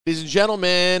Ladies and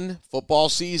gentlemen, football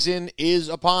season is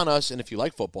upon us, and if you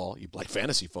like football, you like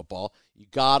fantasy football, you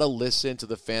gotta listen to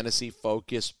the Fantasy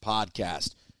Focus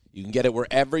podcast. You can get it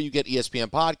wherever you get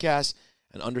ESPN podcasts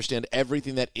and understand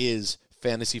everything that is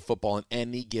fantasy football in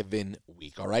any given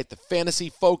week, all right? The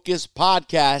Fantasy Focus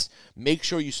podcast. Make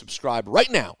sure you subscribe right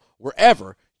now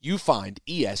wherever you find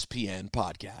ESPN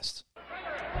podcasts.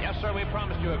 Yes, sir, we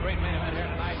promised you a great main event here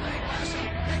tonight.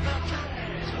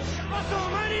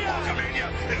 WrestleMania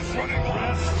is running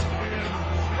wild.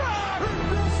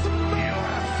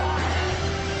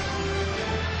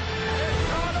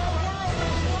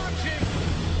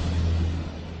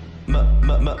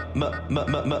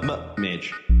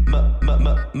 Midge.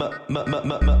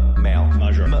 Male.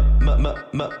 Measure.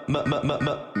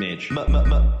 Midge.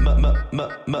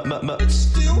 It's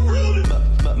still rooted.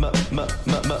 Midge. Male.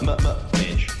 Measure.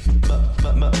 Midge.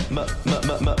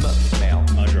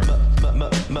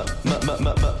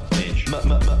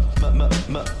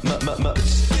 It's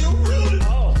still rooted.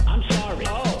 Oh, I'm sorry.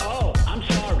 Oh, I'm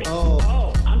sorry.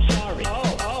 Oh, I'm sorry.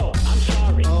 Oh, I'm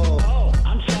sorry. Oh,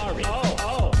 I'm sorry.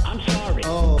 Oh, I'm sorry.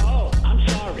 Oh, I'm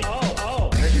sorry. Oh.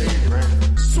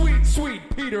 Sweet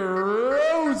Peter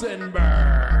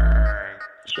Rosenberg.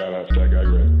 Shout out to that guy,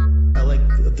 Greg. I like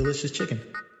delicious chicken.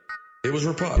 It was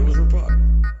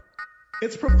Rapod.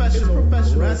 It's professional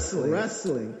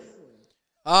wrestling.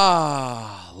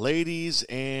 Ladies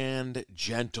and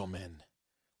gentlemen,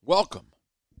 welcome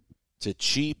to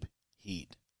Cheap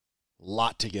Heat. A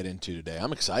lot to get into today.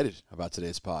 I'm excited about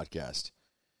today's podcast.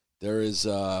 There's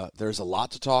a lot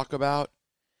to talk about,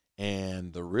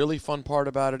 and the really fun part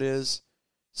about it is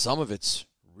some of it's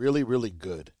really, really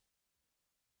good.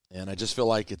 And I just feel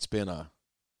like it's been a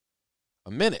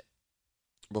minute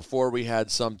before we had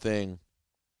something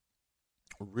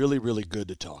really, really good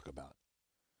to talk about.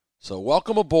 So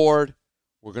welcome aboard.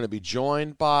 We're going to be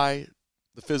joined by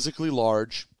the physically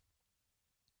large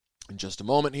in just a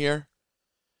moment here.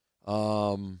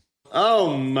 Oh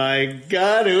my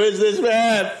God, who is this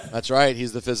man? That's right,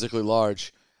 he's the physically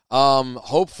large.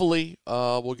 Hopefully,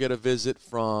 we'll get a visit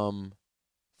from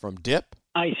Dip.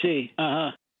 I see.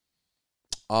 And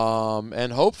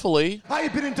hopefully, I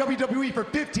have been in WWE for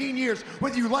 15 years.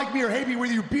 Whether you like me or hate me,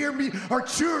 whether you beer me or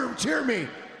cheer me.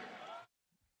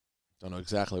 don't know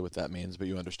exactly what that means, but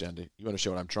you understand it. You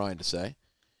understand what I'm trying to say.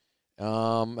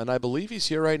 And I believe he's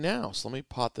here right now. So let me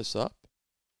pot this up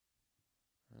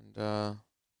and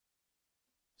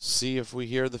see if we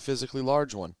hear the physically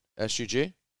large one.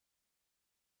 SGG?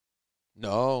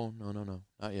 No,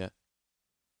 not yet.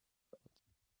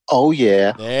 Oh,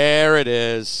 yeah. There it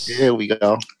is. Here we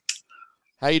go.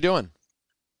 How you doing?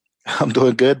 I'm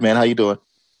doing good, man. How you doing?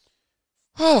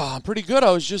 Oh, I'm pretty good. I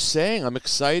was just saying, I'm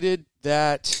excited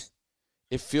that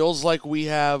it feels like we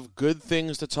have good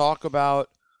things to talk about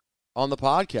on the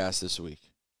podcast this week.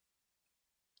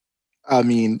 I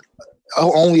mean,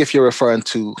 only if you're referring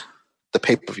to the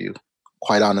pay-per-view,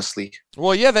 quite honestly.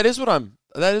 Well, yeah, that is what I'm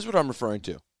referring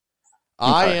to.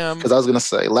 I am, because I was going to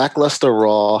say lackluster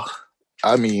Raw.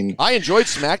 I mean, I enjoyed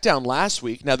SmackDown last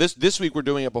week. Now this week we're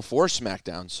doing it before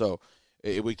SmackDown, so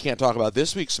we can't talk about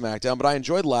this week's SmackDown, but I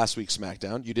enjoyed last week's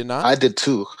SmackDown. You did not? I did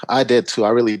too. I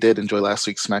really did enjoy last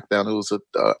week's SmackDown. It was an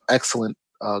excellent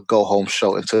go-home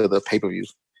show into the pay-per-view,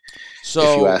 so,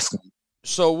 if you ask me.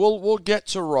 So we'll get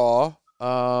to Raw.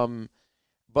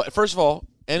 But first of all,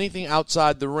 anything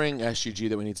outside the ring, SGG,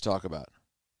 that we need to talk about?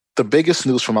 The biggest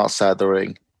news from outside the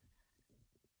ring,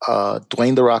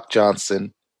 Dwayne "The Rock"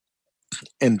 Johnson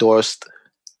endorsed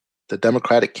the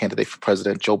Democratic candidate for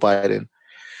president, Joe Biden,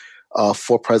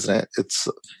 for president. It's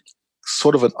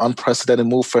sort of an unprecedented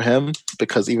move for him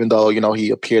because even though, he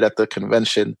appeared at the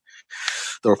convention,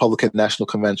 the Republican National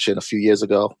Convention a few years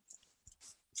ago,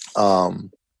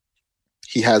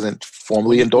 he hasn't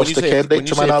formally endorsed the candidate,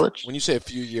 to my knowledge. When you say a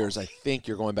few years, I think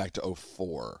you're going back to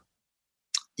 2004.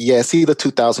 Yeah, it's either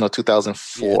 2000 or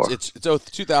 2004. Yeah, it's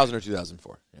 2000 or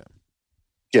 2004. Yeah.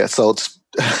 Yeah, so it's,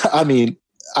 I mean,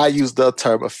 I use the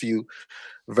term "a few"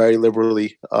 very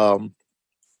liberally. But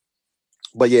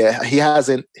yeah, he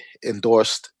hasn't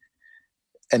endorsed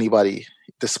anybody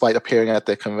despite appearing at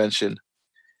the convention.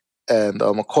 And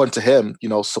according to him,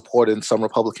 supporting some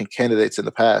Republican candidates in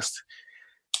the past.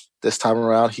 This time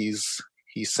around, he's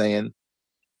saying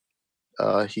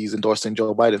he's endorsing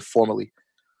Joe Biden formally.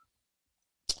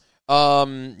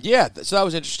 Yeah, so that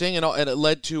was interesting, and it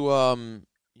led to a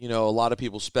lot of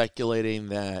people speculating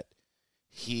that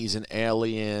he's an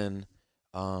alien.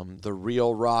 The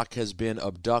real Rock has been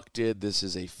abducted. This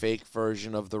is a fake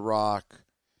version of the Rock.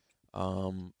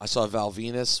 I saw Val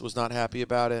Venus was not happy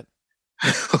about it.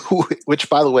 Which,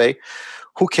 by the way,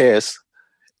 who cares?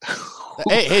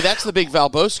 Hey, that's the big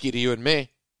Valboski to you and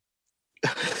me.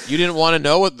 You didn't want to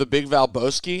know what the big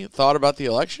Valboski thought about the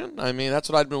election? I mean, that's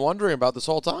what I'd been wondering about this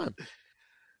whole time.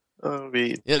 I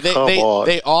mean, come on.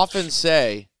 They often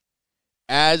say,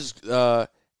 as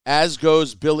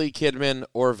goes Billy Kidman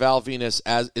or Val Venus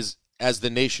as the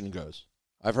nation goes.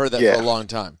 I've heard that for a long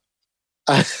time.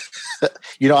 I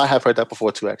have heard that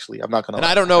before too. Actually, I'm not gonna. And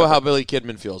I don't know how Billy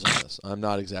Kidman feels on this. I'm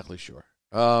not exactly sure.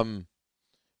 Now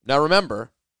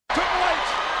remember,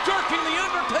 jerking the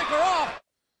Undertaker off.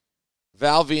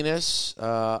 Val Venus.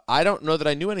 I don't know that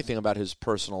I knew anything about his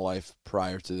personal life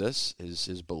prior to this,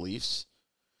 his beliefs.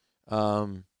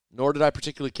 Nor did I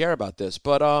particularly care about this.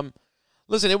 But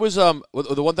listen, it was the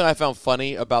one thing I found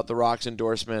funny about The Rock's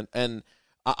endorsement, and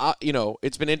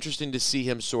it's been interesting to see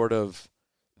him sort of.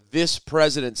 This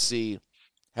presidency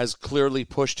has clearly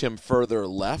pushed him further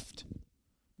left.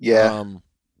 Yeah.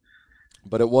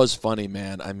 But it was funny,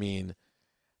 man. I mean,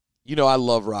 I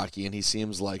love Rocky, and he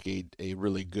seems like a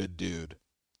really good dude.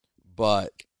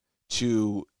 But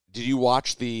did you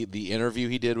watch the interview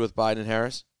he did with Biden and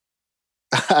Harris?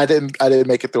 I didn't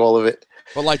make it through all of it.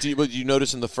 But did you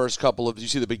notice in the first couple of? Did you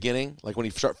see the beginning, like when he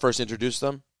first introduced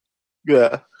them?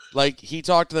 Yeah. Like he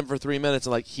talked to them for 3 minutes,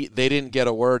 and they didn't get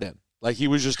a word in. Like he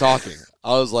was just talking.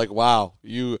 I was like, wow,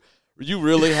 you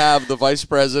really have the vice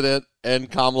president and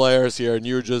Kamala Harris here, and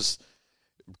you're just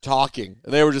talking,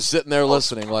 and they were just sitting there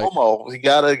listening. Promo. He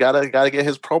gotta get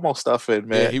his promo stuff in,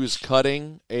 man. Yeah, he was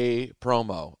cutting a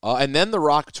promo, and then The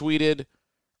Rock tweeted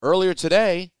earlier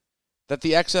today that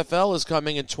the XFL is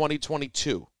coming in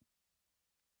 2022.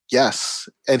 Yes,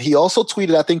 and he also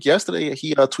tweeted, I think yesterday,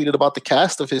 he tweeted about the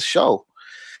cast of his show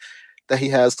that he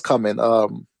has coming.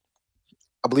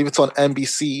 I believe it's on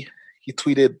NBC. He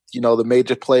tweeted, the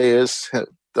major players,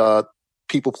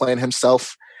 people playing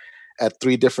himself at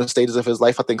 3 different stages of his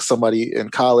life. I think somebody in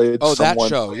college. Oh, that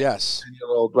show, yes.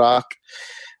 10-year-old Rock.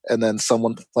 And then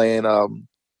someone playing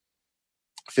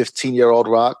 15-year-old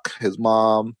Rock, his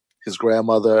mom, his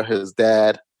grandmother, his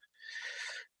dad.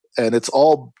 And it's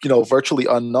all, virtually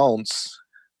unknowns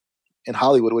in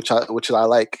Hollywood, which I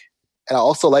like. And I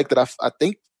also like that I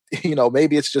think,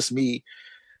 maybe it's just me.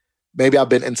 Maybe I've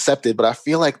been incepted, but I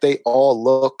feel like they all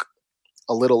look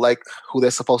a little like who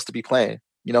they're supposed to be playing.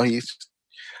 He's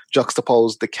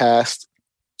juxtaposed the cast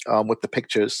with the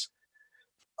pictures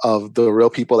of the real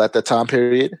people at that time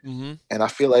period. Mm-hmm. And I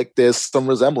feel like there's some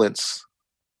resemblance.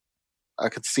 I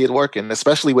could see it working,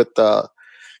 especially with the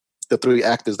 3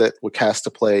 actors that were cast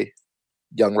to play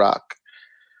young Rock.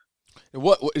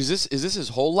 What is this? Is this his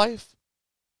whole life?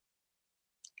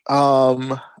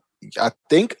 I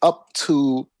think up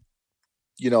to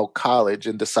college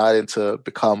and deciding to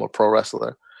become a pro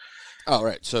wrestler. Oh,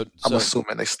 right. So I'm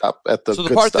assuming they stop at the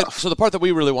good part stuff. The part that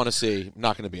we really want to see,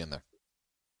 not going to be in there.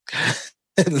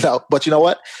 No, but you know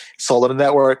what? Sold on the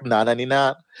network,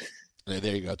 $9.99.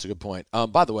 There you go. It's a good point.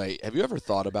 By the way, have you ever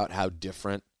thought about how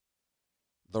different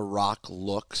The Rock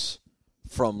looks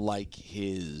from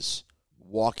his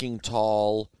Walking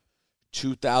Tall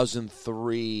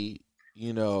 2003,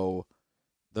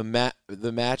 the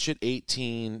match at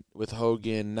 18 with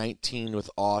Hogan, 19 with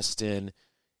Austin,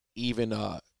 even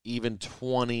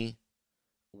 20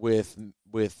 with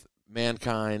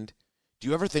Mankind. Do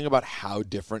you ever think about how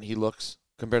different he looks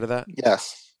compared to that?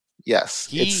 Yes.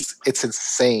 It's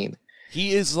insane.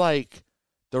 He is like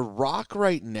The Rock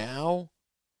right now.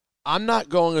 I'm not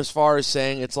going as far as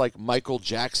saying it's like Michael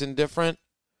Jackson different,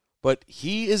 but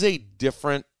he is a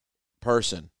different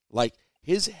person. Like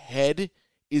his head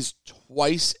is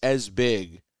twice as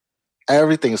big.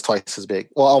 Everything is twice as big.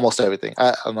 Well, almost everything.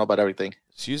 I don't know about everything.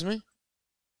 Excuse me?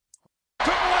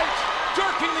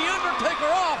 Jerking the Undertaker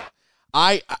off.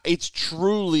 It's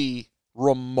truly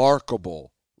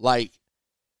remarkable.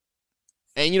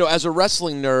 As a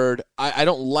wrestling nerd, I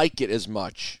don't like it as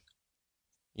much.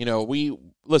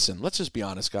 Let's just be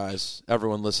honest, guys.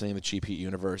 Everyone listening in the Cheap Heat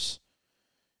universe.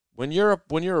 When you're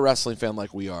a wrestling fan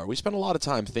like we are, we spend a lot of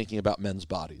time thinking about men's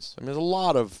bodies. I mean, there's a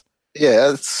lot of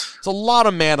it's a lot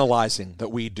of manalizing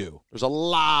that we do. There's a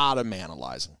lot of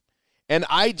manalizing, and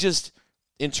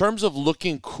in terms of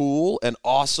looking cool and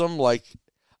awesome,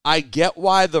 I get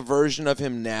why the version of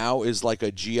him now is like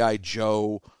a G.I.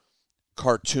 Joe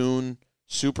cartoon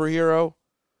superhero,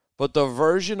 but the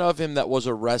version of him that was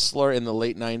a wrestler in the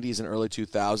late 90s and early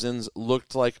 2000s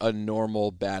looked like a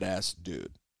normal badass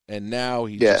dude. And now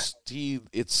he's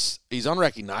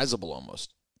unrecognizable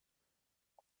almost.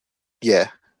 Yeah.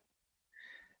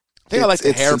 I think I like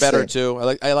the hair better too.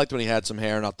 I liked when he had some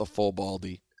hair, not the full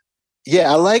baldy.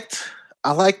 Yeah, I liked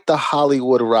the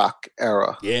Hollywood Rock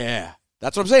era. Yeah.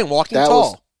 That's what I'm saying. Walking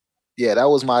Tall. Yeah, that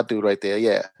was my dude right there.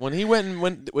 Yeah. When he went,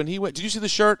 did you see the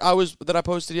shirt that I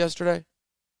posted yesterday?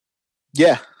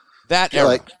 Yeah. That era.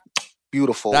 Like,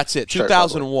 beautiful. That's it.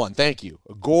 2001. Thank you.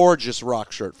 A gorgeous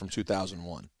Rock shirt from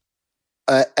 2001.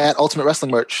 At Ultimate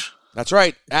Wrestling Merch. That's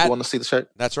right. You want to see the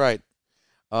shirt? That's right.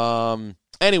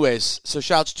 Anyways, so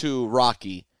shouts to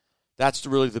Rocky. That's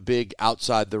really the big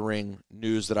outside the ring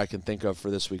news that I can think of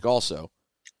for this week also.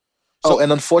 So,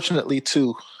 and unfortunately,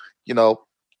 too,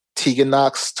 Tegan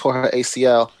Knox tore her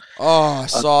ACL. Oh, I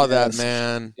saw that,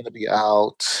 man. Going to be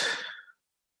out.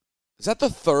 Is that the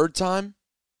third time?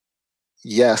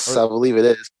 Yes, I believe it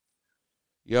is.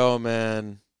 Yo,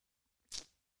 man.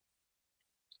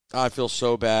 I feel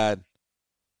so bad.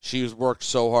 She's worked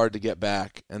so hard to get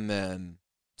back, and then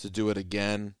to do it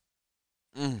again.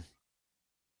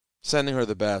 Sending her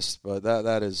the best, but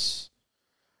it's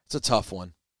a tough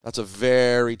one. That's a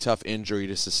very tough injury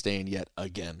to sustain yet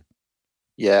again.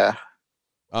 Yeah.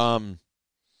 So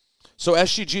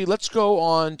SGG, let's go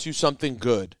on to something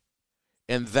good,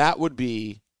 and that would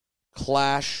be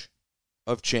Clash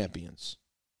of Champions.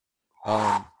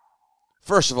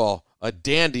 First of all, a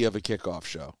dandy of a kickoff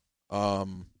show.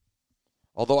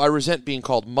 Although I resent being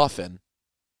called Muffin.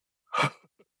 I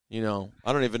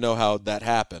don't even know how that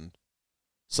happened.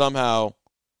 Somehow,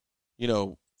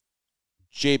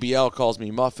 JBL calls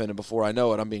me Muffin, and before I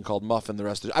know it, I'm being called Muffin the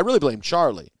rest of it. I really blame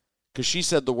Charlie, because she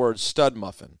said the word stud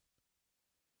muffin.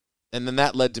 And then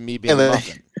that led to me being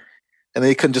Muffin. And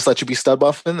they couldn't just let you be stud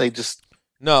muffin?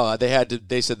 No,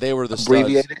 they said they were the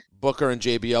studs. Booker and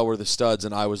JBL were the studs,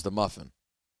 and I was the muffin.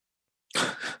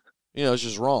 It's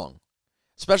just wrong.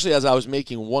 Especially as I was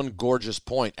making one gorgeous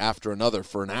point after another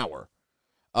for an hour.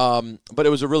 But it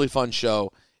was a really fun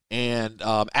show. And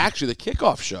actually, the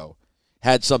kickoff show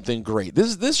had something great.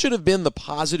 This should have been the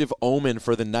positive omen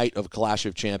for the night of Clash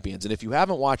of Champions. And if you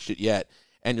haven't watched it yet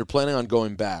and you're planning on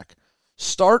going back,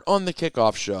 start on the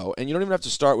kickoff show. And you don't even have to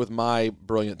start with my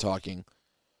brilliant talking.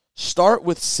 Start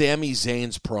with Sami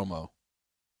Zayn's promo.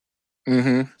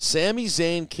 Mm-hmm. Sami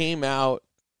Zayn came out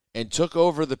and took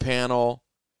over the panel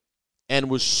and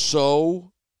was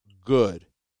so good.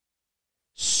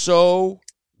 So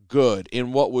good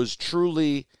in what was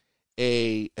truly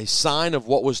a sign of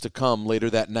what was to come later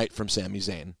that night from Sami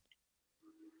Zayn.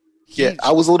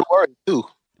 I was a little worried too.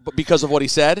 But because of what he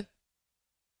said?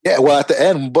 Yeah, well, at the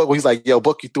end, but he's like, yo,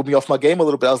 Book, you threw me off my game a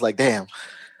little bit. I was like, damn.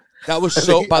 That was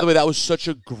by the way, that was such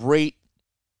a great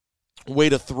way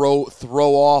to throw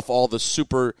off all the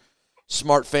super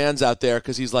smart fans out there,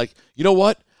 because he's like, you know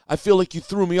what? I feel like you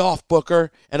threw me off,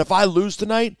 Booker, and if I lose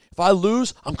tonight,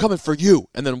 I'm coming for you,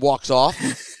 and then walks off.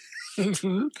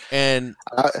 And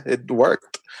it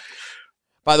worked.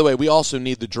 By the way, we also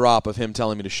need the drop of him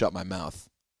telling me to shut my mouth.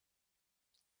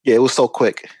 Yeah, it was so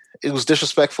quick. It was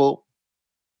disrespectful,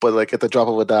 but like at the drop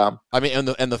of a dime. I mean,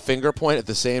 and the finger point at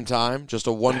the same time, just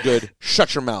a one good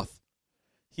shut your mouth.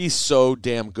 He's so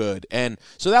damn good. And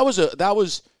so that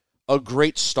was a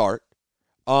great start.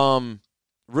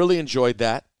 Really enjoyed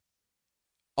that.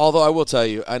 Although I will tell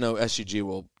you, I know SGG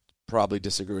will probably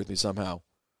disagree with me somehow.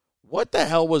 What the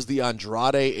hell was the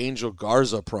Andrade Angel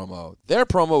Garza promo? Their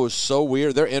promo was so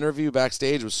weird. Their interview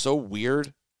backstage was so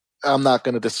weird. I'm not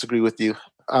going to disagree with you.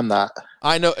 I'm not.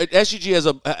 I know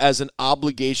SGG has an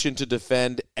obligation to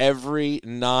defend every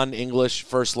non-English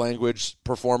first language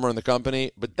performer in the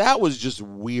company, but that was just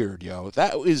weird, yo.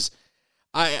 That was,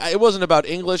 it wasn't about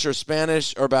English or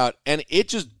Spanish and it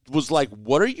just was like,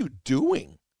 what are you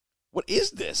doing? What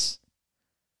is this?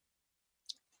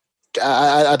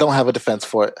 I don't have a defense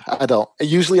for it. I don't.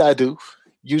 Usually I do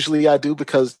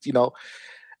because,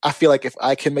 I feel like if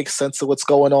I can make sense of what's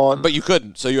going on. But you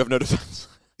couldn't, so you have no defense.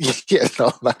 Yeah, no,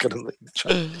 I'm not going to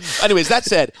try. Anyways, that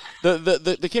said,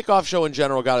 the kickoff show in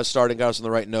general got us started, got us on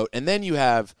the right note, and then you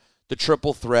have the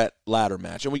triple threat ladder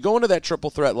match. And we go into that triple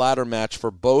threat ladder match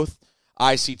for both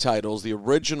IC titles, the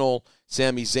original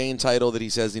Sami Zayn title that he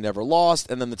says he never lost,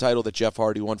 and then the title that Jeff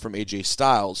Hardy won from AJ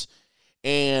Styles.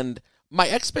 And my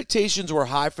expectations were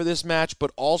high for this match,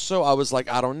 but also I was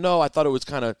like, I don't know. I thought it was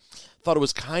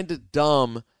kind of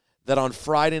dumb that on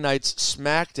Friday night's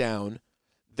SmackDown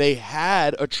they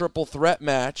had a triple threat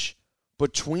match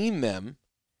between them,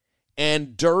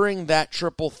 and during that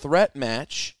triple threat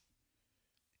match,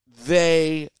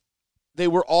 they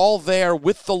were all there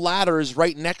with the ladders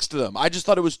right next to them. I just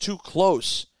thought it was too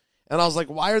close, and I was like,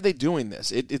 why are they doing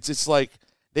this? It's like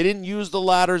they didn't use the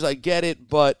ladders. I get it,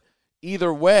 but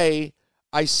either way,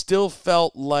 I still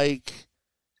felt like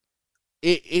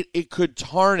it could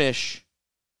tarnish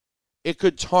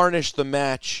the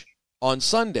match on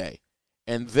Sunday.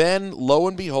 And then, lo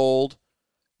and behold,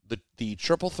 the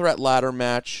triple threat ladder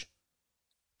match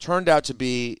turned out to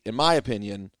be, in my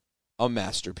opinion, a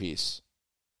masterpiece.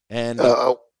 And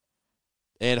hold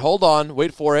on,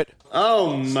 wait for it.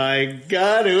 Oh my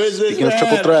God, who is this? Speaking of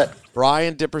triple threat,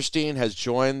 Brian Dipperstein has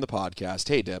joined the podcast.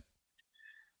 Hey, Dip.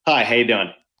 Hi, how you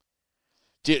doing?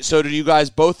 So did you guys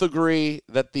both agree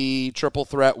that the triple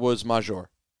threat was major?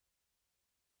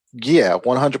 yeah,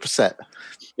 100%. It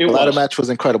The ladder was. match was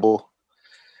incredible.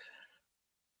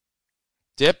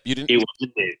 Dip, you didn't. It was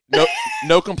indeed.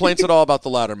 No complaints at all about the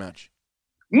ladder match.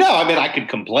 No, I mean I could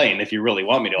complain if you really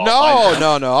want me to. I'll No. find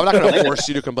out. I'm not going to force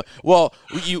you to complain. Well,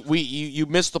 you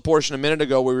missed the portion a minute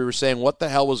ago where we were saying what the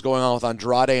hell was going on with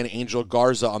Andrade and Angel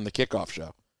Garza on the kickoff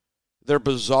show. Their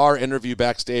bizarre interview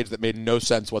backstage that made no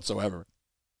sense whatsoever.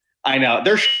 I know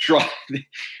they're strong.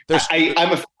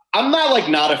 I'm not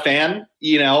not a fan,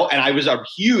 and I was a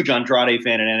huge Andrade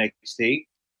fan in NXT,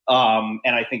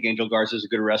 and I think Angel Garza is a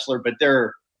good wrestler, but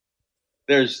there's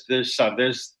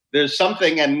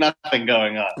something and nothing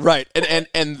going on. Right,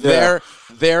 and their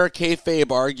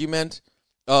kayfabe argument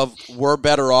of we're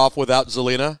better off without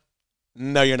Zelina.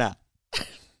 No, you're not.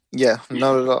 Yeah,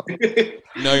 not at all.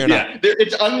 No, you're not.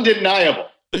 It's undeniable.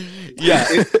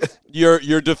 Yeah,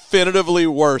 you're definitively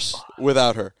worse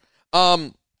without her.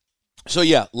 So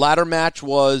yeah, ladder match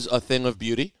was a thing of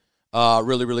beauty.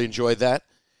 Really, really enjoyed that.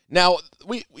 Now,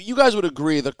 you guys would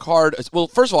agree the card. Well,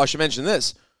 first of all, I should mention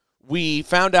this. We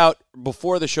found out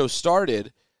before the show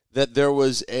started that there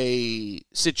was a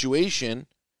situation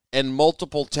and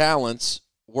multiple talents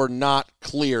were not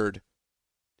cleared,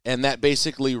 and that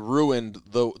basically ruined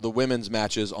the women's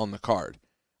matches on the card.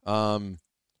 No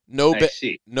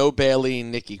Bailey,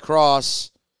 Nikki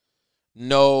Cross,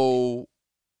 no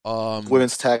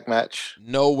Women's tag match.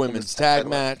 no women's tag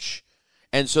match.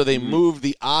 And so they moved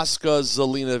the Asuka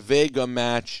Zelina Vega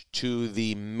match to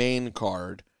the main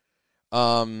card.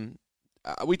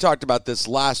 We talked about this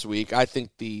last week. I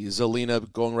think the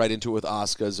Zelina going right into it with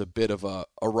Asuka is a bit of a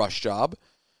rush job.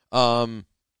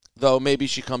 Though maybe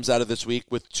she comes out of this week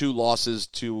with 2 losses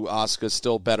to Asuka,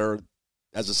 still better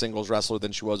as a singles wrestler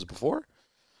than she was before.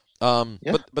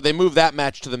 But they moved that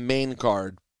match to the main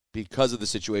card because of the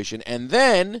situation. And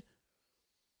then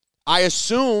I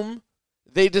assume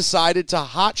they decided to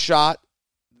hotshot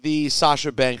the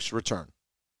Sasha Banks return.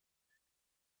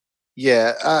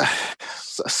 Yeah,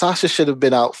 Sasha should have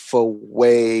been out for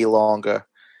way longer.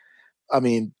 I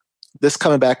mean, this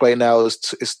coming back right now is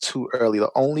too early.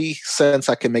 The only sense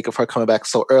I can make of her coming back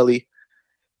so early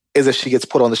is if she gets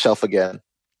put on the shelf again.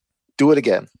 Do it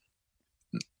again.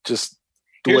 Just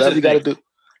do whatever you got to do.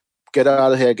 Get her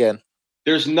out of here again.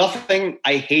 There's nothing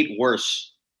I hate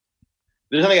worse.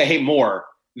 There's nothing I hate more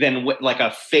than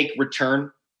a fake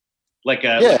return, like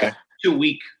a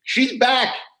 2-week. She's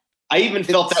back. I even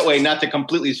felt that way, not to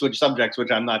completely switch subjects,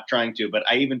 which I'm not trying to, but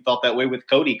I even felt that way with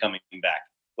Cody coming back.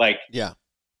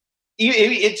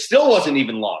 It still wasn't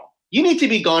even long. You need to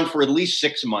be gone for at least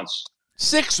 6 months.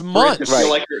 6 months?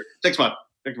 Right. 6 months.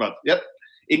 6 months. Yep.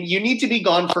 And you need to be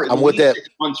gone for at least 6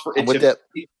 months for it to.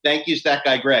 Thank you, Stat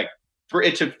Guy Greg, for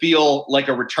it to feel like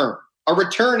a return. A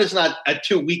return is not a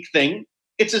 2-week thing.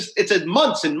 It's a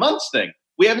months and months thing.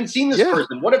 We haven't seen this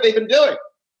person. What have they been doing?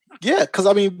 Yeah, because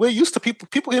I mean, we're used to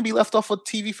people can be left off of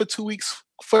TV for 2 weeks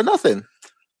for nothing.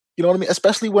 You know what I mean?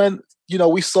 Especially when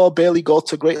we saw Bailey go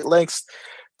to great lengths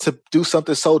to do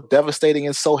something so devastating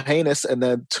and so heinous, and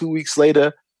then 2 weeks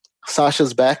later,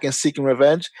 Sasha's back and seeking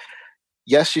revenge.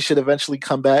 Yes, she should eventually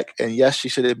come back, and yes, she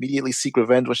should immediately seek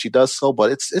revenge when she does so.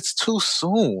 But it's too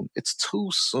soon. It's too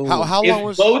soon. How long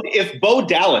was if Bo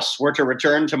Dallas were to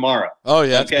return tomorrow? Oh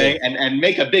yeah, okay, and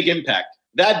make a big impact,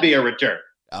 that'd be a return.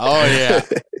 Oh yeah,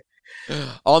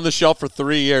 on the shelf for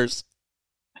 3 years.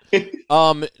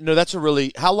 No, that's a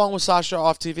really. How long was Sasha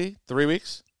off TV? 3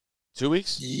 weeks? 2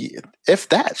 weeks? Yeah, if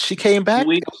that. She came back. It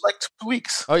was like 2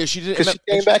 weeks. Oh yeah, she did. Because she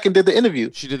came back and did the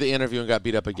interview. She did the interview and got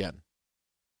beat up again.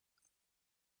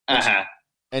 Uh-huh.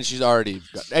 And she's already.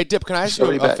 Hey, Dip, can I ask you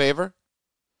a favor?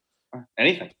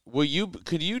 Anything?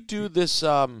 Could you do this?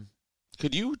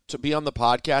 Could you be on the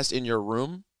podcast in your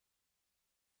room?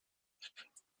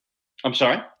 I'm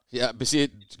sorry. Yeah, but see,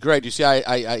 Greg, you see,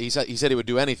 he said he would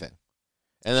do anything,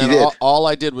 and then all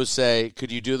I did was say,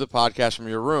 "Could you do the podcast from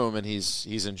your room?" And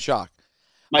he's in shock.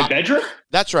 My bedroom?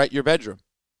 That's right, your bedroom.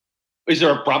 Is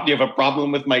there a problem? Do you have a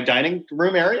problem with my dining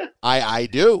room area? I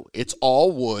do. It's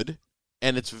all wood,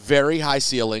 and it's very high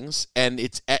ceilings, and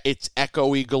it's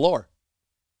echoey galore.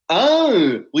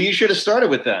 Oh, well, you should have started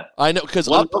with that. I know, because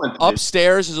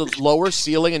upstairs is a lower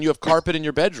ceiling, and you have carpet in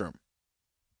your bedroom.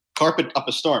 Carpet up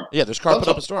a storm. Yeah, there's carpet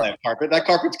up a storm. Carpet. That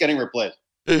carpet's getting replaced.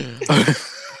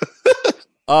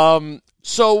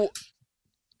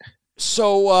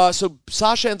 So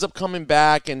Sasha ends up coming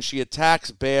back, and she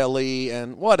attacks Bayley,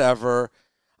 and whatever.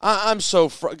 I'm so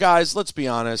guys. Let's be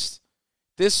honest.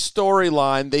 This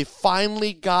storyline, they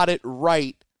finally got it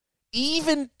right.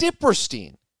 Even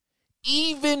Dipperstein,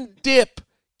 even Dip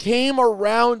came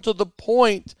around to the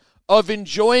point of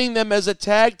enjoying them as a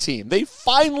tag team. They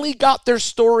finally got their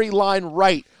storyline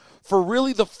right for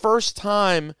really the first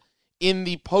time in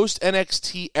the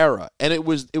post-NXT era. And it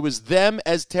was them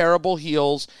as terrible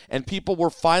heels, and people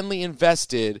were finally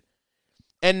invested.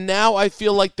 And now I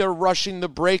feel like they're rushing the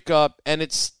breakup, and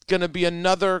it's going to be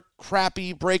another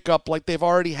crappy breakup like they've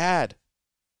already had.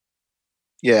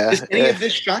 Yeah. Does any of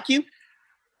this shock you?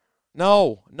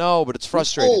 No, but it's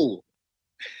frustrating. Oh.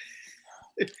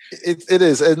 It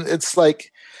is. And it's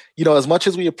like, as much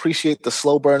as we appreciate the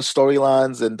slow burn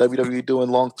storylines and WWE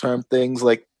doing long-term things,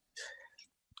 like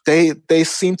they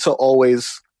seem to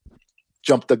always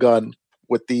jump the gun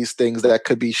with these things that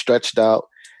could be stretched out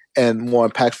and more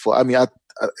impactful. I mean, I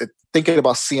thinking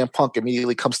about CM Punk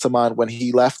immediately comes to mind when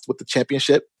he left with the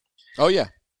championship. Oh yeah.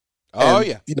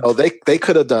 Yeah. They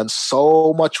could have done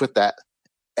so much with that,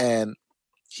 and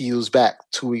he was back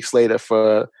 2 weeks later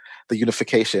for the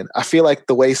unification. I feel like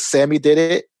the way Sammy did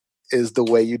it is the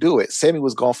way you do it. Sammy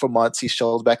was gone for months. He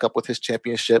shows back up with his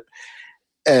championship,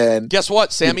 and guess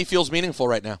what? Sammy feels meaningful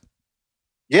right now.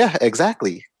 Yeah,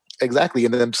 exactly.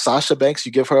 And then Sasha Banks,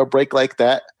 you give her a break like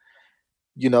that.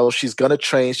 She's going to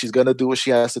train. She's going to do what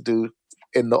she has to do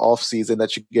in the off season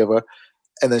that you give her.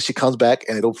 And then she comes back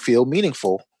and it'll feel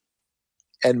meaningful.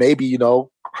 And maybe,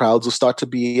 crowds will start to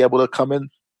be able to come in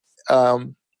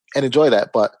and enjoy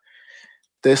that. But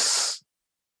this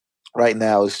right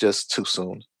now is just too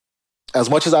soon. As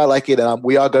much as I like it, and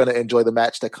we are going to enjoy the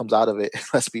match that comes out of it.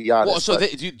 Let's be honest. Well, so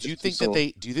do you think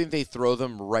they throw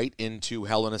them right into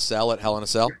Hell in a Cell at Hell in a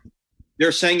Cell?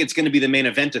 They're saying it's going to be the main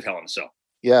event of Hell in a Cell.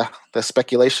 Yeah, that's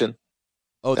speculation.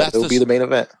 Oh, it'll be the main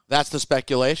event. That's the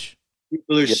speculation.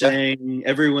 People are saying,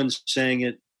 everyone's saying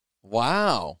it.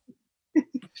 Wow.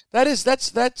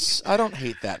 That's I don't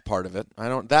hate that part of it.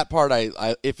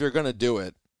 I if you're going to do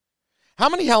it. How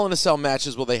many Hell in a Cell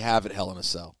matches will they have at Hell in a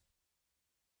Cell?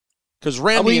 Because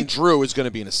Randy and Drew is going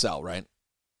to be in a cell, right?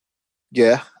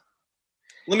 Yeah.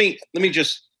 Let me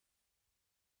just.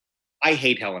 I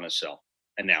hate Hell in a Cell,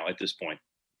 and now at this point,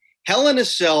 Hell in a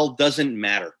Cell doesn't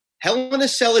matter. Hell in a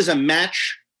Cell is a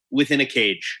match within a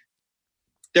cage.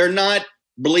 They're not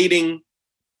bleeding.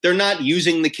 They're not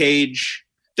using the cage.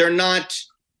 They're not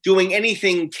doing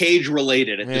anything cage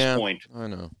related at this point. I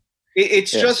know. It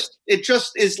just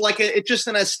is like it's just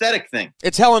an aesthetic thing.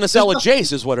 It's Hell in a Cell at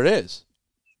Jace is what it is.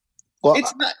 Well,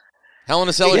 it's not Hell in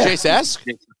a Cell at Jace-esque.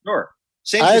 Sure.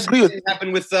 Same I agree with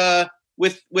happened with the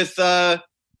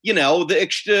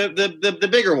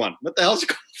bigger one. What the hell's it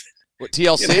called? What,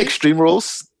 TLC? Extreme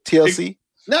Rules, TLC.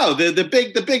 No, the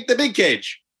big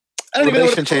cage. I don't even know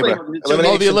what it's Chamber.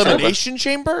 called. The Elimination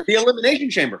Chamber? The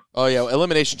Elimination Chamber. Oh yeah,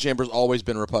 Elimination Chamber's always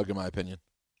been repugnant, in my opinion.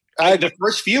 The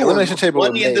first few Elimination Chamber were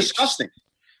funny and disgusting.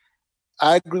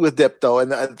 I agree with Dip though,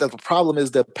 and the problem is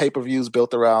the pay-per-views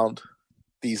built around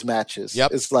these matches.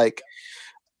 Yep. It's like,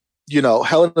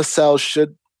 Hell in a Cell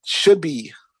should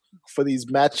be for these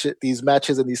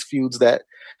matches and these feuds that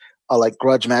are like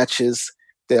grudge matches.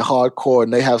 They're hardcore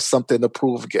and they have something to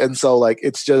prove. And so like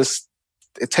it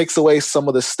takes away some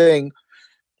of the sting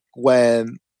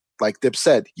when, like Dip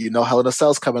said, Hell in a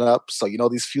Cell's coming up, so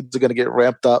these feuds are going to get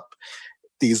ramped up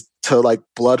to like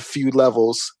blood feud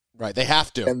levels. Right, they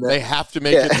have to. They have to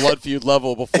make it blood feud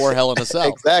level before Hell in a Cell.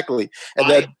 Exactly, and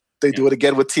then they do it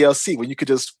again with TLC when you could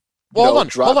just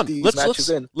drop these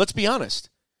matches in. Let's be honest.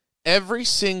 Every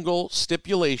single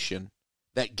stipulation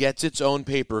that gets its own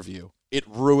pay-per-view, it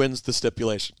ruins the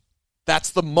stipulation.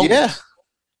 That's the moment.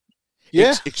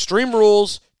 Yeah. Extreme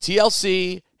Rules,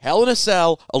 TLC, Hell in a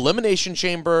Cell, Elimination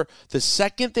Chamber. The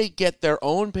second they get their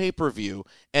own pay-per-view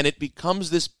and it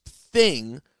becomes this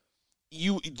thing,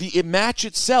 the match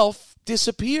itself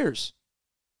disappears.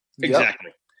 Exactly.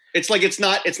 Yep. It's like it's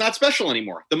not special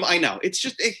anymore. I know. It's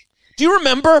just. Do you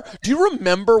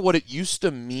remember what it used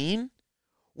to mean?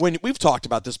 When we've talked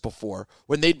about this before,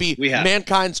 when they'd be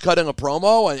Mankind's cutting a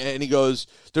promo and he goes,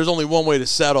 "There's only one way to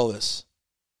settle this: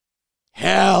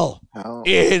 Hell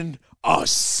in a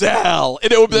Cell,"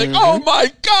 and it would be like, "Oh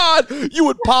my God!" You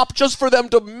would pop just for them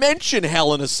to mention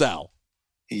Hell in a Cell.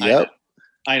 Yep,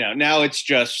 I know. Now it's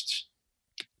just.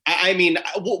 I mean,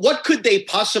 what could they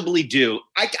possibly do?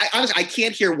 I honestly, I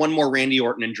can't hear one more Randy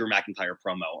Orton and Drew McIntyre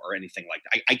promo or anything like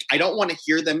that. I don't want to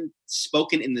hear them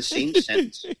spoken in the same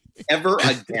sentence ever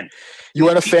again. You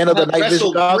weren't a fan of the Night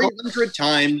Vision goggles? 300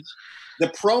 times. The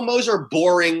promos are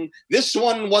boring. This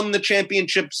one won the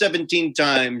championship 17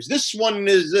 times. This one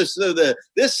is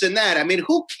this and that. I mean,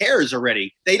 who cares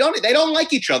already? They don't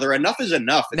like each other. Enough is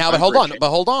enough. Now, but hold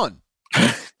on.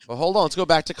 Let's go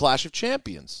back to Clash of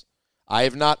Champions. I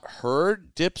have not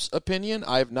heard Dip's opinion.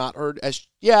 I have not heard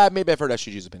maybe I've heard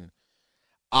SGG's opinion.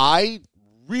 I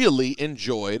really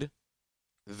enjoyed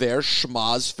their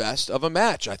schmaz fest of a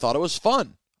match. I thought it was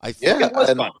fun. I think it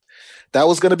was fun. That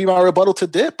was going to be my rebuttal to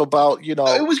Dip about,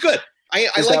 it was good. I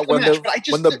like the match, but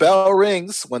when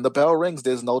the bell rings,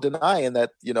 there's no denying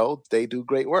that, they do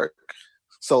great work.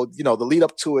 So, the lead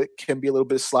up to it can be a little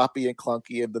bit sloppy and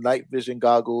clunky, and the night vision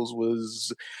goggles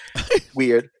was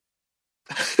weird.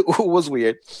 It was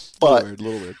weird, but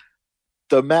little weird.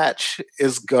 The match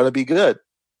is going to be good.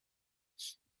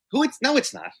 No,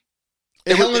 it's not.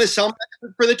 The Hell in a Cell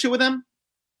match for the two of them,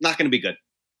 not going to be good.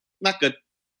 Not good.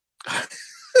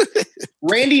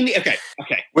 Randy, okay.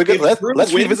 We're good.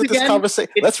 Let's revisit this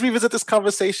conversation. Let's revisit this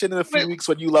conversation in a few weeks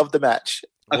when you love the match.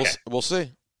 Okay. We'll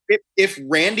see. If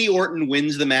Randy Orton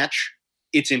wins the match,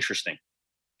 it's interesting.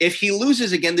 If he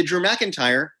loses again to Drew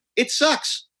McIntyre, it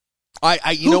sucks.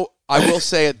 I will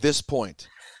say at this point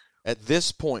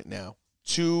now,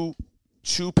 two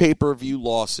pay-per-view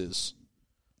losses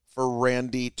for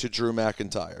Randy to Drew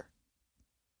McIntyre.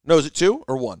 No, is it 2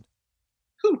 or 1?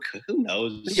 Who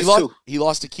knows? He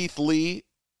lost to Keith Lee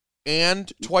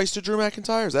and twice to Drew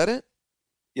McIntyre. Is that it?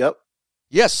 Yep.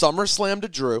 Yes, SummerSlam to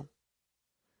Drew.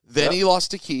 Then he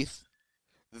lost to Keith.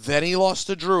 Then he lost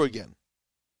to Drew again.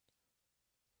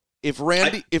 If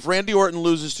Randy Orton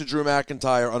loses to Drew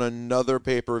McIntyre on another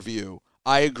pay-per-view,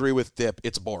 I agree with Dip.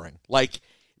 It's boring. Like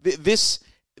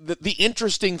the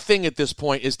interesting thing at this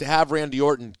point is to have Randy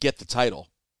Orton get the title.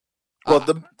 Well,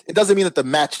 it doesn't mean that the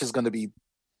match is going to be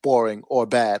boring or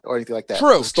bad or anything like that.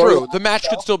 True. The match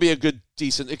could still be it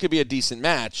could be a decent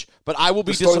match, but I will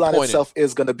be disappointed. The storyline itself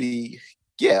is going to be,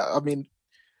 I mean,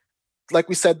 like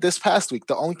we said this past week,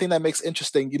 the only thing that makes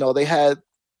interesting, they had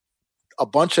a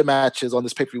bunch of matches on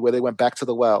this pay-per-view where they went back to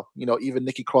the well. Even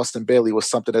Nikki Cross and Bayley was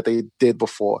something that they did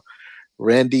before.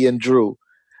 Randy and Drew,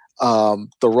 the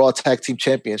Raw Tag Team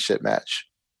Championship match.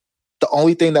 The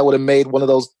only thing that would have made one of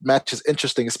those matches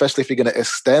interesting, especially if you're going to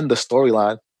extend the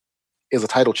storyline, is a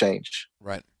title change.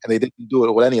 Right. And they didn't do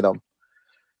it with any of them.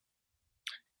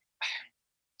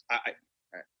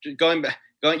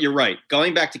 You're right.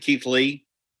 Going back to Keith Lee,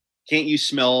 can't you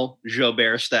smell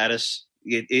Jobert status?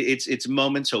 It's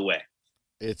moments away.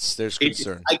 There's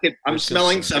concern. I'm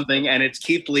smelling something, and it's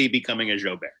Keith Lee becoming a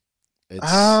Jobert.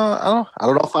 I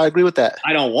don't know if I agree with that.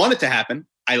 I don't want it to happen.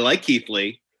 I like Keith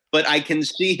Lee, but I can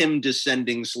see him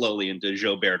descending slowly into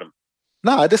Jobertdom.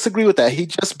 No, I disagree with that. He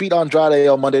just beat Andrade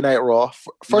on Monday Night Raw.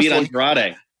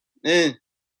 Andrade.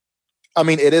 I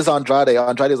mean, it is Andrade.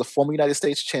 Andrade is a former United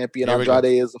States champion. Andrade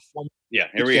is a former. Yeah,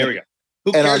 here we go.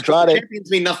 Who cares? Andrade, champions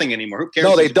mean nothing anymore. Who cares?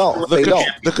 No, they don't.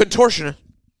 The contortionist.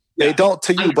 They don't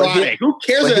to you, Andrade. Who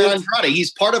cares about Andrade?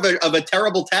 He's part of a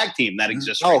terrible tag team that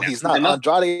exists. No, right he's now. not.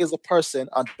 Andrade is a person.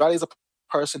 Andrade is a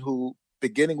person who,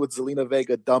 beginning with Zelina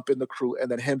Vega dumping the crew and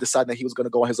then him deciding that he was going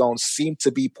to go on his own, seemed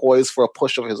to be poised for a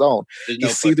push of his own. He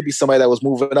seemed to be somebody that was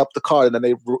moving up the card, and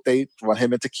then they run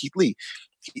him into Keith Lee.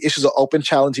 He issues an open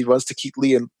challenge. He runs to Keith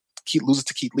Lee and loses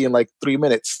to Keith Lee in like 3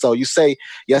 minutes. So you say,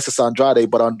 yes, it's Andrade,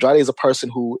 but Andrade is a person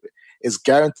who is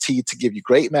guaranteed to give you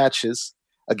great matches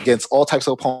against all types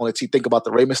of opponents. You think about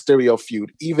the Rey Mysterio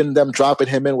feud, even them dropping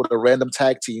him in with a random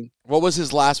tag team. What was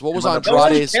Andrade's? No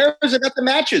one cares about the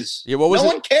matches. Yeah, no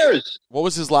one cares. What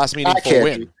was his last meaningful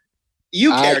win?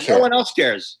 You care. No one else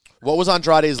cares. What was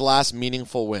Andrade's last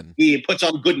meaningful win? He puts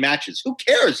on good matches. Who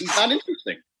cares? He's not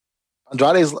interesting.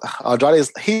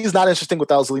 Andrade's he's not interesting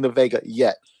without Zelina Vega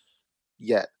yet.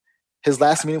 His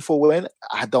last meaningful win,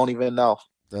 I don't even know.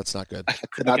 That's not good. I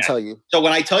could not tell you. So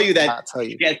when I tell you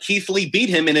that Keith Lee beat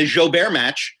him in a Jobert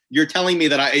match, you're telling me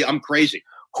that I'm crazy.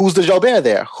 Who's the Jobert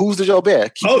there?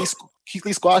 Keith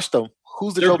Lee squashed them.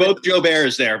 They're both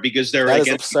Joberts there because they're That is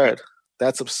absurd.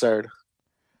 That's absurd.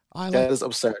 That is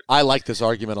absurd. I like this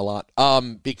argument a lot.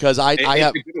 Because I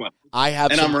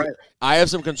have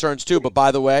some concerns too. But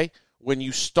by the way, when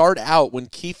you start out, when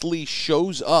Keith Lee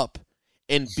shows up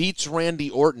and beats Randy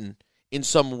Orton in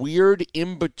some weird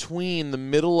in-between the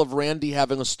middle of Randy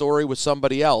having a story with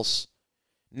somebody else,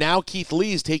 now Keith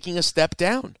Lee is taking a step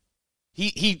down.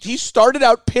 He started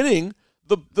out pinning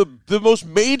the most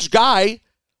mage guy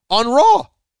on Raw,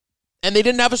 and they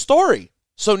didn't have a story.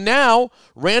 So now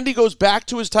Randy goes back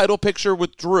to his title picture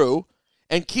with Drew,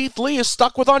 and Keith Lee is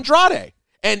stuck with Andrade.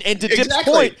 And to Dip's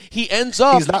point, he ends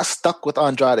up... He's not stuck with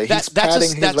Andrade. He's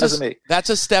padding his resume. That's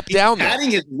a step down there.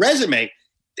 Padding his resume.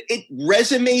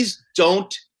 Resumes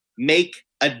don't make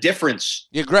a difference.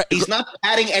 Yeah, he's not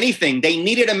adding anything. They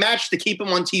needed a match to keep him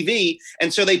on TV,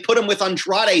 and so they put him with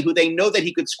Andrade, who they know that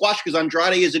he could squash because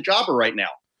Andrade is a jobber right now.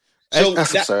 So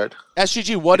that's absurd.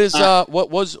 SGG, what is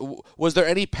what was there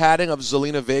any padding of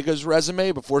Zelina Vega's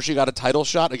resume before she got a title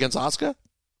shot against Asuka?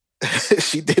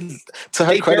 She didn't. To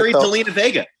her they credit, buried though, Zelina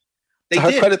Vega. To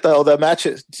her credit, though, the match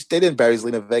they didn't bury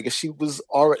Zelina Vega. She was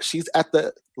already. She's at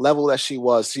the level that she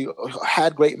was. She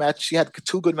had great matches. She had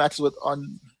 2 good matches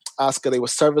on Asuka. They were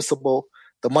serviceable.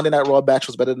 The Monday Night Raw match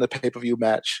was better than the pay-per-view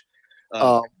match.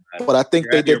 But I think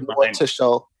they did more to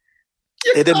show.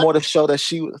 They did more to show that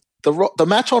the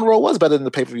match on Raw was better than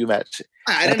the pay-per-view match.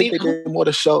 I think they did more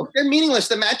to show. They're meaningless.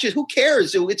 The matches, who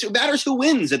cares? It matters who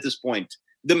wins at this point.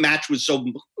 The match was so...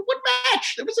 What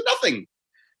match? There was nothing.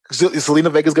 Zelina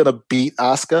Vega's going to beat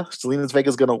Asuka. Zelina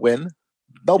Vega's going to win.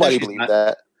 Nobody believed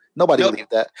that. Nobody believed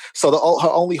that. So her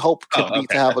only hope could be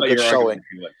to have a good showing.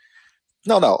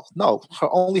 No. Her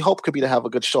only hope could be to have a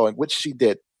good showing, which she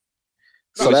did.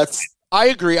 So that's... I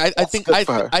agree. I think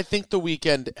the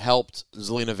weekend helped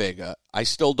Zelina Vega. I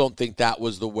still don't think that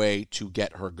was the way to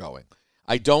get her going.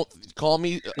 I don't call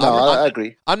me. No, I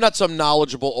agree. I'm not some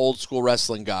knowledgeable old school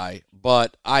wrestling guy,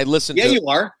 but I listen. Yeah, you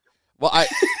are. Well,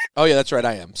 oh yeah, that's right.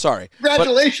 I am. Sorry.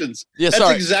 Congratulations. That's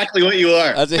exactly what you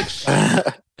are.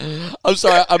 I'm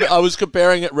sorry. I was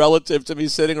comparing it relative to me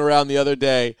sitting around the other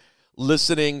day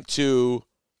listening to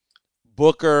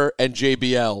Booker and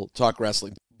JBL talk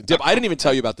wrestling. Dip, I didn't even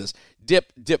tell you about this.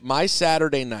 Dip, my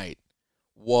Saturday night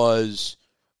was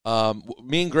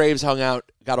me and Graves hung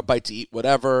out, got a bite to eat,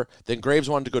 whatever. Then Graves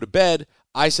wanted to go to bed.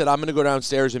 I said, I'm going to go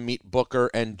downstairs and meet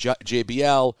Booker and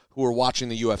JBL, who were watching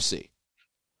the UFC.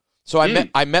 So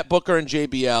I met Booker and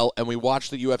JBL, and we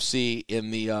watched the UFC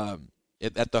in the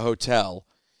at the hotel,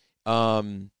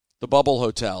 the Bubble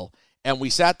Hotel, and we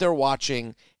sat there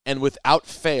watching, and without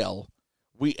fail,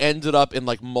 we ended up in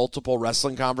like multiple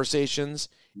wrestling conversations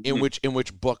in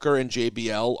which Booker and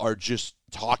JBL are just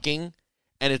talking,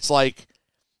 and it's like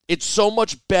it's so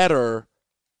much better.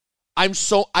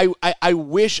 I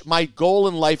wish my goal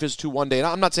in life is to one day, and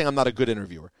I'm not saying I'm not a good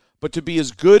interviewer, but to be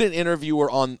as good an interviewer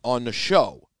on the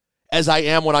show as I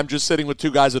am when I'm just sitting with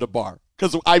 2 guys at a bar.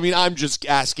 Because, I mean, I'm just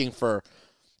asking for...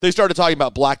 They started talking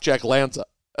about Blackjack Lanza,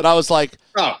 and I was like...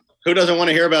 Oh, who doesn't want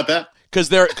to hear about that?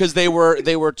 Because they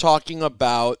were talking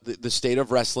about the state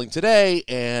of wrestling today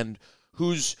and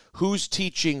who's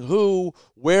teaching who,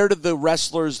 where did the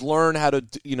wrestlers learn how to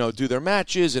do their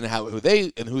matches and who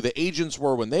the agents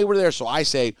were when they were there. So I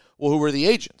say, well, who were the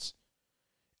agents?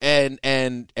 And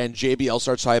JBL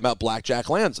starts talking about Blackjack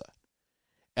Lanza.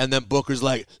 And then Booker's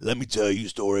like, let me tell you a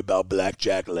story about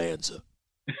Blackjack Lanza.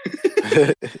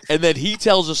 And then he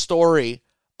tells a story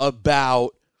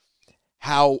about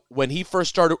how when he first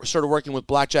started working with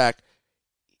Blackjack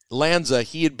Lanza,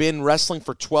 he had been wrestling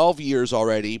for 12 years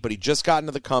already, but he just got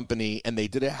into the company, and they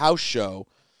did a house show,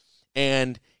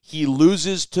 and he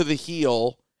loses to the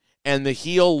heel, and the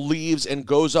heel leaves and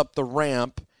goes up the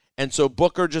ramp, and so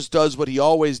Booker just does what he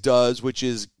always does, which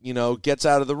is, gets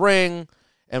out of the ring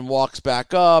and walks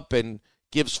back up and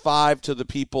gives 5 to the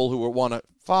people who want a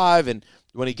 5. And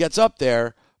when he gets up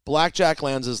there, Blackjack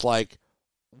Lanza's like,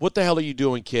 "What the hell are you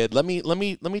doing, kid? Let me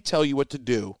tell you what to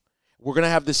do. We're gonna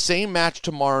have the same match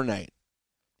tomorrow night.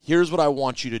 Here's what I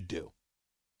want you to do.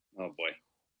 Oh boy!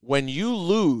 When you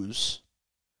lose,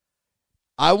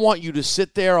 I want you to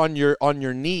sit there on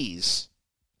your knees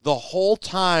the whole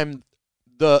time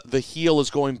the heel is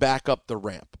going back up the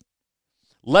ramp.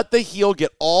 Let the heel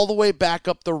get all the way back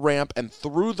up the ramp and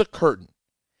through the curtain,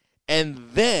 and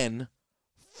then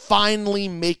finally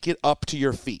make it up to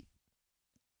your feet."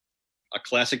 A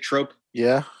classic trope.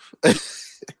 Yeah.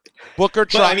 Booker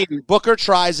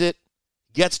tries it,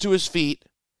 gets to his feet,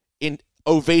 in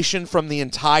ovation from the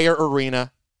entire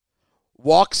arena,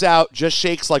 walks out, just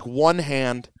shakes like one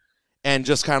hand, and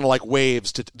just kind of like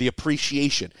waves to the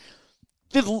appreciation.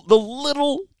 The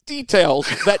little details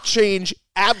that change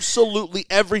absolutely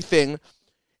everything,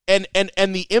 and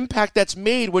the impact that's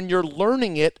made when you're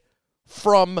learning it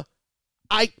from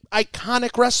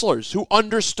iconic wrestlers who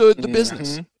understood the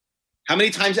business. How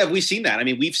many times have we seen that? I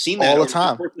mean, we've seen that all the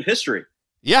time in history.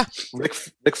 Yeah. Ric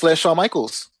Flair, Shawn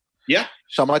Michaels. Yeah.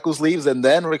 Shawn Michaels leaves, and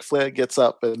then Ric Flair gets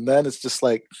up, and then it's just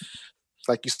like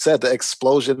you said, the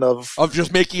explosion of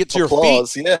just making it to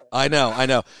applause. Your feet. Yeah. I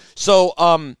know. So,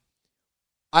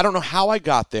 I don't know how I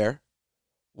got there.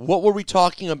 What were we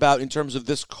talking about in terms of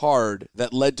this card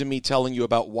that led to me telling you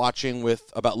about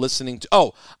listening to?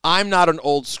 Oh, I'm not an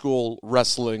old school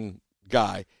wrestling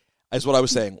guy, is what I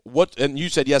was saying. And you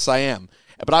said, yes, I am.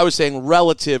 But I was saying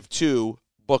relative to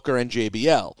Booker and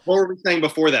JBL. What were we saying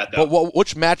before that, though? But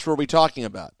which match were we talking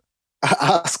about?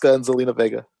 Asuka and Zelina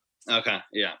Vega. Okay,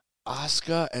 yeah.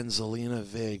 Asuka and Zelina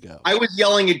Vega. I was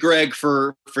yelling at Greg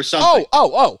for something.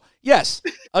 Oh, yes.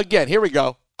 Again, here we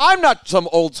go. I'm not some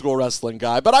old school wrestling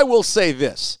guy, but I will say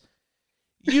this.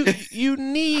 You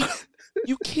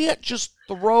can't just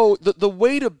throw the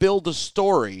way to build a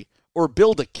story or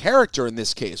build a character in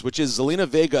this case, which is Zelina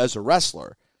Vega as a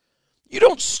wrestler. You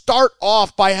don't start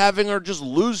off by having her just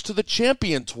lose to the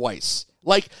champion twice.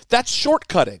 Like, that's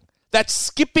shortcutting. That's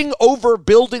skipping over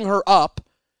building her up.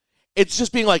 It's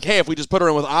just being like, hey, if we just put her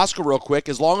in with Asuka real quick,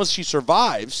 as long as she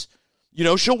survives,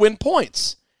 she'll win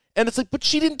points. And it's like, but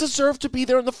she didn't deserve to be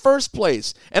there in the first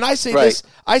place. And I say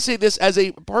this as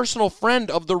a personal friend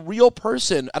of the real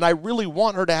person, and I really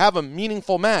want her to have a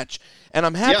meaningful match, and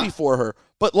I'm happy for her.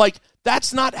 But,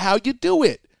 that's not how you do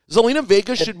it. Zelina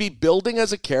Vega should be building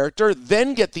as a character,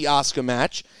 then get the Asuka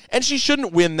match, and she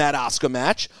shouldn't win that Asuka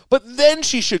match, but then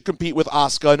she should compete with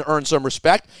Asuka and earn some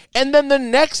respect, and then the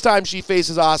next time she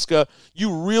faces Asuka,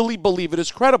 you really believe it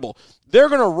is credible. They're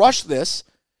going to rush this,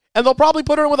 and they'll probably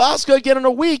put her in with Asuka again in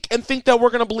a week and think that we're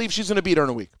going to believe she's going to beat her in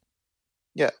a week.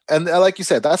 Yeah, and like you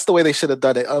said, that's the way they should have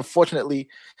done it. Unfortunately,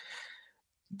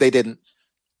 they didn't.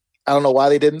 I don't know why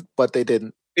they didn't, but they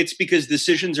didn't. It's because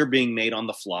decisions are being made on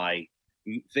the fly.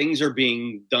 Things are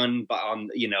being done on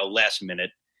last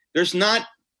minute. There's not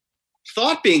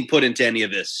thought being put into any of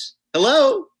this.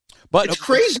 Hello, but it's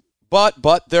crazy. But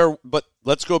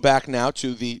let's go back now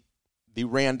to the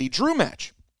Randy Drew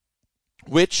match,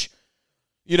 which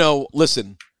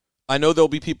listen. I know there'll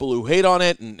be people who hate on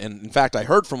it, and in fact, I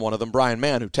heard from one of them, Brian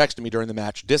Mann, who texted me during the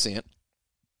match, dissing it.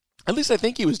 At least I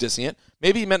think he was dissing it.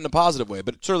 Maybe he meant in a positive way,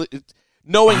 but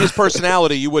knowing his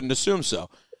personality, you wouldn't assume so.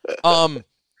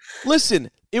 Listen,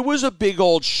 it was a big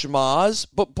old schmoz,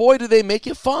 but boy, did they make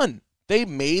it fun. They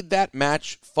made that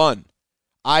match fun.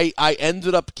 I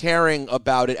ended up caring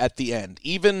about it at the end.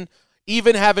 Even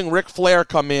having Ric Flair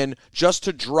come in just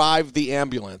to drive the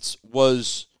ambulance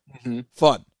was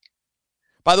fun.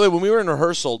 By the way, when we were in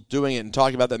rehearsal doing it and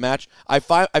talking about that match, I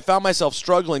found myself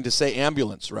struggling to say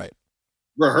ambulance right.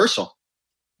 Rehearsal?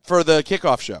 For the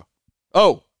kickoff show.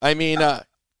 Oh, I mean,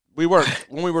 we weren't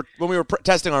when we were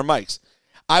testing our mics.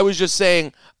 I was just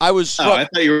saying I was. I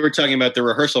thought you were talking about the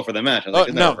rehearsal for the match. I was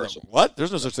like, no, rehearsal? What?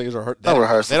 There's no such thing as rehearsal. No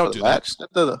rehearsal. They don't do that.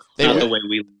 Not the way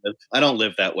we live. I don't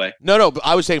live that way. No. But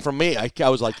I was saying for me, I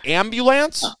was like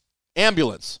ambulance,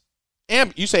 ambulance,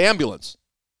 you say ambulance.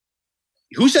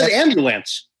 Who says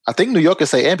ambulance? I think New Yorkers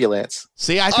say ambulance.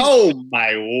 See, I think. Oh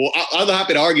my! I'm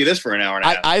happy to argue this for an hour and a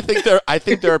half. I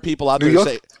think there are people out there New York,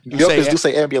 who say New Yorkers do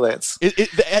say ambulance.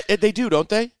 They do, don't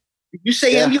they? You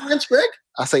say ambulance, Greg?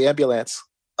 I say ambulance.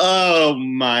 Oh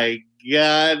my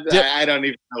God! I don't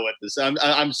even know what this.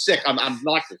 I'm sick. I'm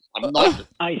nauseous. I'm nauseous.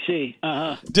 I see.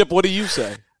 Dip, what do you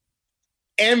say?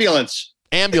 Ambulance.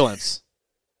 Ambulance.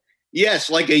 Yes,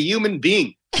 like a human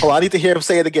being. Oh, I need to hear him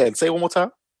say it again. Say it one more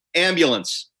time.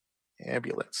 Ambulance.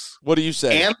 Ambulance. What do you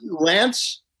say?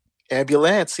 Ambulance.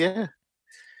 Ambulance. Yeah.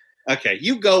 Okay,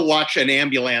 you go watch an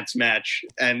ambulance match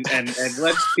and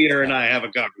let Peter and I have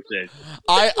a conversation.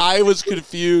 I was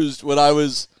confused when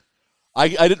I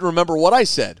didn't remember what I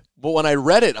said, but when I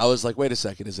read it, I was like, wait a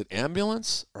second, is it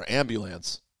ambulance or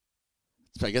ambulance?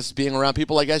 So I guess it's being around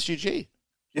people like SGG.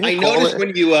 I noticed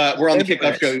when you were on the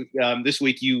kickoff show this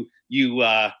week, you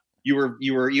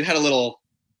had a little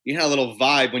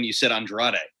vibe when you said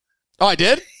Andrade. Oh, I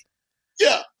did?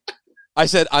 Yeah. I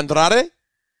said Andrade?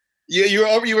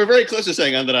 You were very close to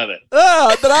saying Andrade.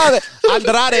 Oh, Andrade.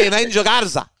 Andrade and Angel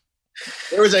Garza.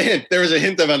 There was a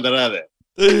hint of Andrade.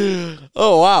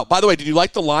 Oh, wow. By the way, did you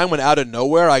like the line when out of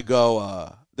nowhere I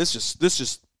go, this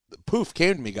just poof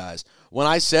came to me, guys. When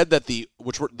I said that the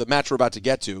match we're about to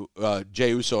get to, Jey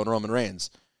Uso and Roman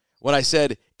Reigns, when I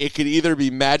said it could either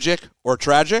be magic or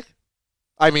tragic,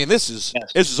 I mean, this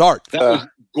is art. That was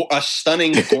a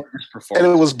stunning, gorgeous performance.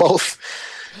 And it was both.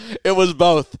 It was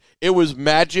both. It was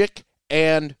magic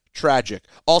and tragic.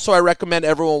 Also, I recommend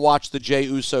everyone watch the Jey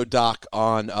Uso doc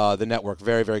on the network.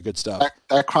 Very, very good stuff.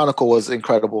 That chronicle was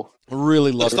incredible.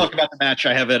 Really loved it. Let's talk about the match.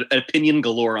 I have an opinion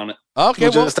galore on it. Okay,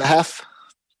 just a half.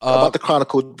 About the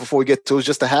chronicle before we get to it,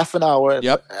 just a half an hour.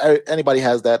 Yep. Anybody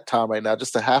has that time right now.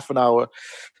 Just a half an hour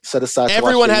set aside.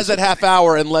 Everyone has that half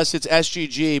hour unless it's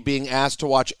SGG being asked to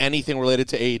watch anything related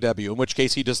to AEW, in which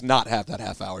case he does not have that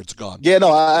half hour. It's gone. Yeah,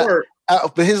 no, I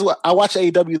watched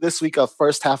AEW this week.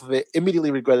 First half of it, immediately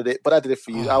regretted it, but I did it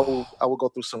for you. I will go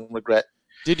through some regret.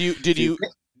 Did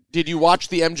you watch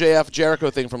the MJF Jericho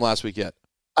thing from last week yet?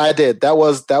 I did. That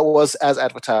was as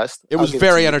advertised. It was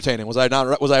very entertaining. Was I not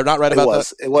right about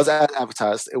that? It was as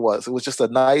advertised. It was just a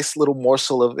nice little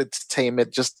morsel of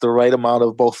entertainment, just the right amount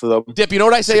of both of them. Dip, you know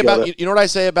what I say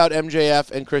about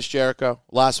MJF and Chris Jericho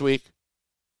last week?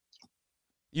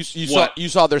 You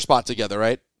saw their spot together,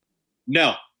 right?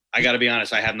 No, I got to be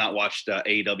honest. I have not watched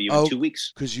AEW in 2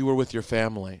 weeks because you were with your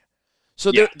family.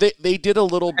 So yeah. they did a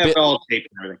little bit. All tape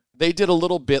and everything. They did a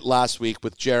little bit last week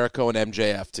with Jericho and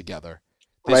MJF together.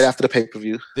 Right after the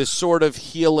pay-per-view. This sort of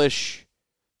heelish,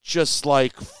 just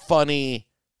like funny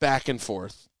back and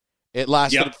forth. It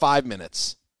lasted 5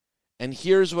 minutes. And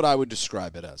here's what I would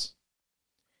describe it as.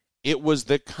 It was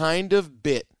the kind of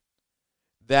bit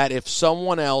that if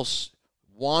someone else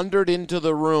wandered into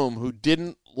the room who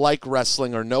didn't like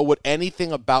wrestling or know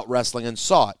anything about wrestling and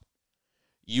saw it,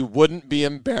 you wouldn't be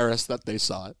embarrassed that they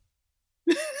saw it.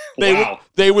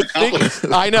 They would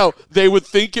think, I know, they would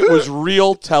think it was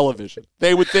real television.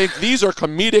 They would think these are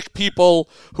comedic people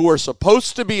who are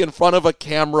supposed to be in front of a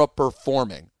camera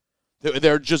performing.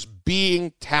 They're just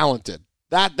being talented.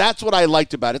 That's what I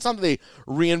liked about it. It's not that they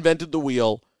reinvented the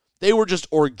wheel. They were just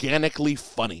organically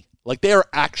funny. Like, they are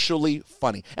actually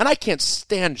funny. And I can't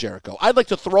stand Jericho. I'd like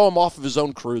to throw him off of his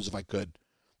own cruise if I could.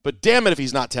 But damn it if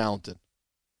he's not talented.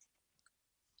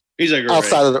 He's like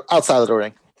outside of the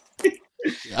ring.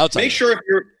 Make sure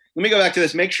let me go back to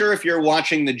this. Make sure if you're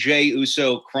watching the Jey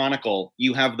Uso Chronicle,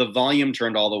 you have the volume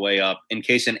turned all the way up in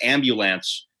case an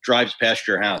ambulance drives past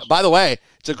your house. By the way,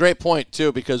 it's a great point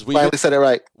too because we finally said it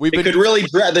right.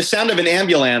 The sound of an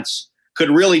ambulance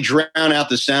could really drown out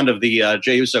the sound of the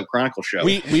Jey Uso Chronicle show.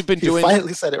 We've been doing.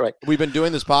 Finally said it right. We've been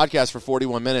doing this podcast for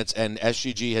 41 minutes, and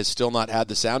SGG has still not had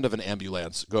the sound of an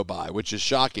ambulance go by, which is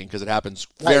shocking because it happens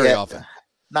very often.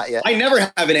 Not yet. I never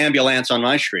have an ambulance on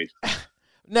my street.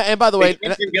 No, and by the way,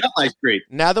 get up my street.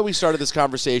 Now that we started this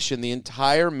conversation, the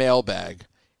entire mailbag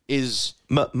is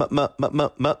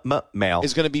mail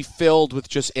is going to be filled with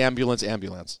just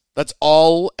ambulance. That's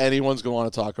all anyone's going to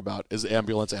want to talk about is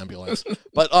ambulance.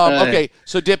 But okay,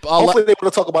 so Dip, hopefully they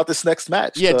want to talk about this next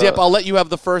match. Yeah, Dip, I'll let you have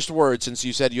the first word since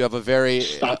you said you have a very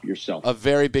a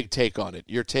very big take on it.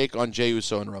 Your take on Jey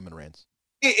Uso and Roman Reigns.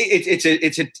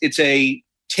 It's a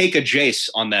take a Jace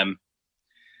on them,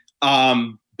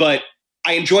 but.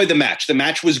 I enjoyed the match. The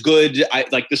match was good. I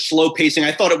like the slow pacing.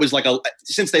 I thought it was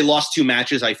since they lost 2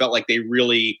 matches, I felt like they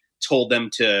really told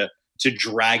them to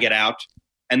drag it out,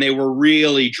 and they were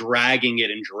really dragging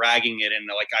it. And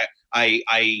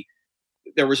like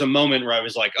there was a moment where I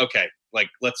was like, okay, like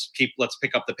let's pick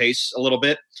up the pace a little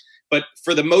bit. But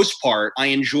for the most part, I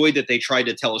enjoyed that they tried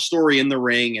to tell a story in the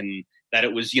ring and that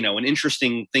it was, an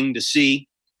interesting thing to see.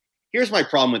 Here's my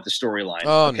problem with the storyline.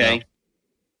 Oh, okay. No.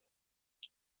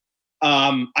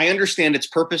 I understand its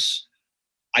purpose.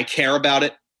 I care about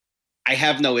it. I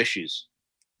have no issues.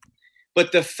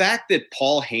 But the fact that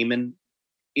Paul Heyman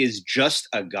is just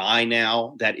a guy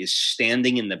now that is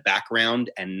standing in the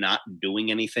background and not doing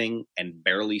anything and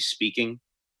barely speaking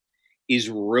is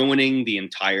ruining the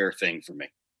entire thing for me.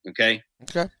 Okay?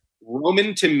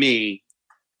 Roman, to me,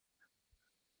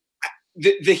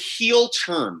 the heel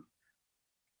turn,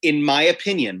 in my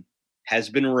opinion, has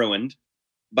been ruined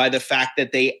by the fact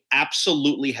that they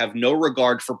absolutely have no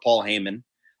regard for Paul Heyman.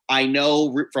 I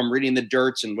know from reading the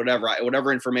dirts and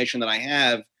whatever information that I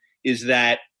have is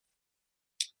that,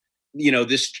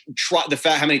 the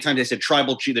fact how many times they said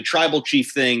tribal chief, the tribal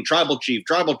chief thing, tribal chief.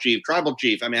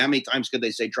 I mean, how many times could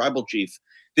they say tribal chief?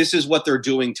 This is what they're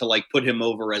doing to like put him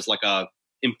over as like a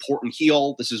important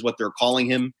heel. This is what they're calling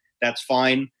him. That's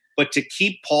fine. But to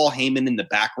keep Paul Heyman in the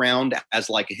background as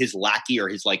like his lackey or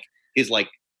his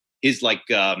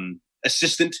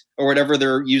assistant or whatever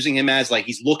they're using him as, like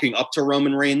he's looking up to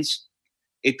Roman Reigns.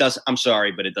 I'm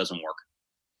sorry, but it doesn't work.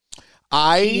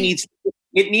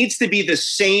 It needs to be the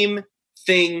same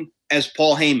thing as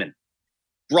Paul Heyman.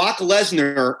 Brock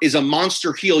Lesnar is a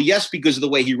monster heel, yes, because of the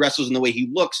way he wrestles and the way he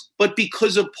looks, but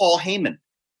because of Paul Heyman.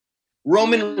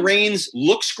 Roman Reigns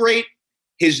looks great.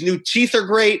 His new teeth are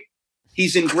great.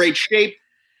 He's in great shape.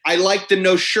 I like the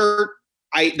no shirt.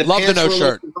 Love the no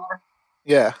shirt.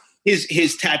 Yeah.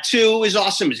 His tattoo is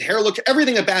awesome. His hair looks,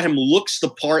 everything about him looks the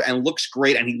part and looks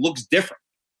great, and he looks different.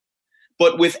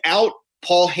 But without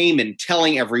Paul Heyman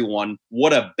telling everyone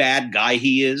what a bad guy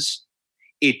he is,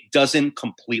 it doesn't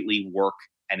completely work,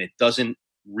 and it doesn't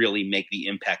really make the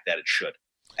impact that it should.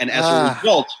 And as a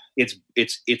result,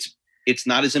 it's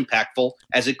not as impactful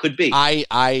as it could be.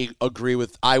 I agree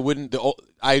with I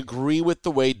agree with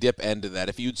the way Dip ended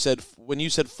that. When you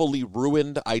said fully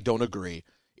ruined, I don't agree.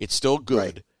 It's still good.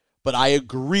 Right. But I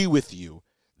agree with you.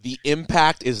 The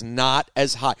impact is not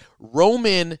as high.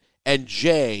 Roman and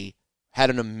Jey had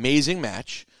an amazing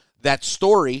match. That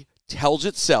story tells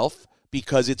itself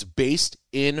because it's based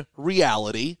in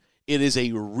reality. It is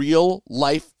a real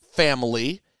life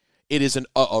family. It is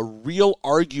a real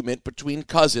argument between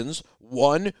cousins,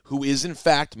 one who is in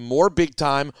fact more big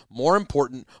time, more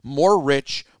important, more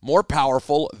rich, more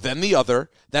powerful than the other.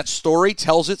 That story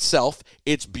tells itself.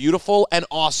 It's beautiful and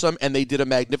awesome, and they did a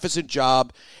magnificent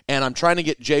job. And I'm trying to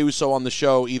get Jey Uso on the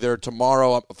show either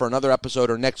tomorrow for another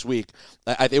episode or next week.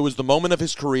 It was the moment of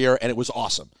his career, and it was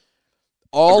awesome.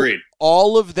 Agreed.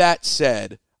 All of that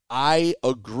said, I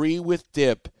agree with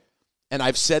Dip. And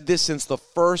I've said this since the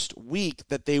first week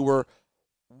that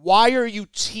why are you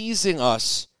teasing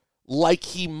us like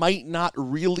he might not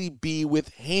really be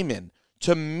with Heyman?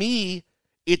 To me,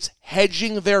 it's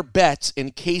hedging their bets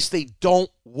in case they don't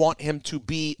want him to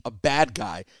be a bad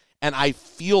guy. And I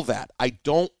feel that. I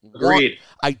don't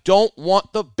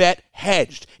want the bet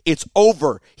hedged. It's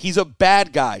over. He's a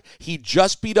bad guy. He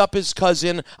just beat up his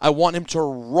cousin. I want him to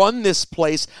run this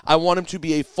place. I want him to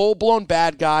be a full-blown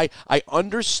bad guy. I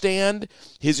understand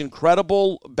his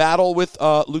incredible battle with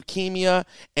leukemia,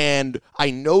 and I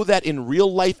know that in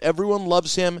real life everyone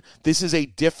loves him. This is a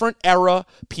different era.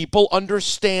 People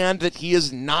understand that he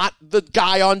is not the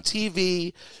guy on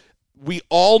TV. We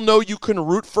all know you can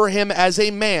root for him as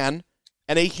a man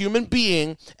and a human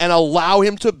being and allow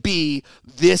him to be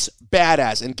this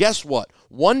badass. And guess what?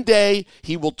 One day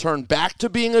he will turn back to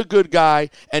being a good guy,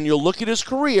 and you'll look at his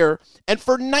career, and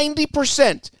for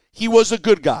 90% he was a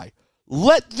good guy.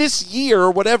 Let this year,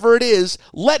 whatever it is,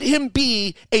 let him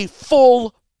be a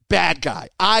full bad guy.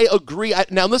 I agree.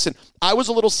 Now, listen, I was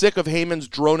a little sick of Heyman's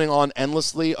droning on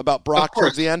endlessly about Brock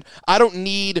towards the end. I don't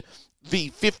need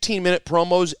the 15-minute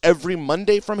promos every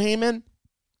Monday from Heyman,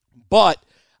 but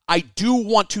I do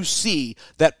want to see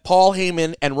that Paul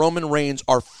Heyman and Roman Reigns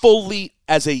are fully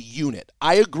as a unit.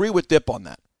 I agree with Dip on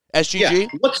that. SGG? Yeah.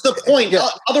 What's the point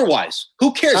otherwise?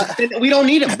 Who cares? We don't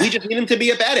need him. We just need him to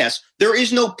be a badass. There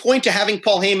is no point to having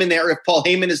Paul Heyman there if Paul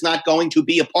Heyman is not going to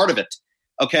be a part of it.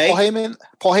 Okay?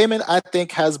 Paul Heyman, I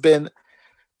think,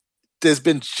 there's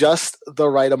been just the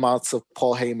right amounts of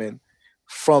Paul Heyman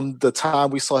from the time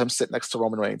we saw him sit next to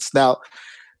Roman Reigns. Now,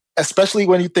 especially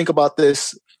when you think about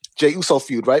this Jey Uso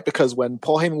feud, right? Because when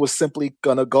Paul Heyman was simply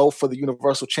going to go for the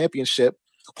Universal Championship,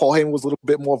 Paul Heyman was a little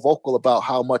bit more vocal about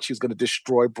how much he was going to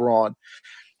destroy Braun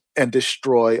and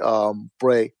destroy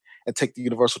Bray and take the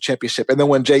Universal Championship. And then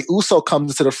when Jey Uso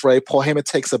comes into the fray, Paul Heyman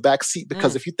takes a back seat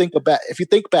because if you think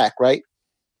back, right?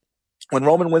 When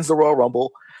Roman wins the Royal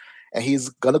Rumble and he's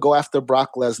going to go after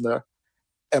Brock Lesnar,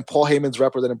 and Paul Heyman's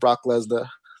representing Brock Lesnar,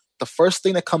 the first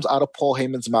thing that comes out of Paul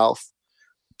Heyman's mouth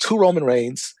to Roman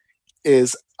Reigns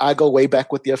is, I go way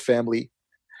back with your family.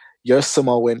 You're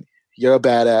Samoan. You're a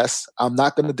badass. I'm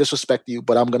not going to disrespect you,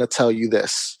 but I'm going to tell you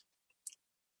this.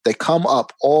 They come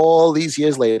up all these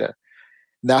years later.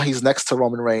 Now he's next to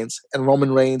Roman Reigns, and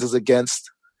Roman Reigns is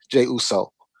against Jey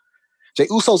Uso. Jey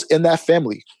Uso's in that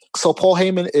family. So Paul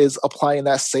Heyman is applying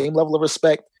that same level of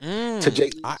respect to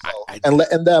Jey Uso and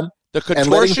letting them. The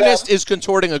contortionist is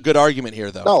contorting a good argument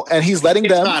here, though. No, and he's letting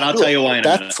them. Not, I'll tell you why.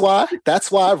 That's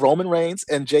why Roman Reigns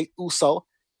and Jey Uso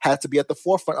had to be at the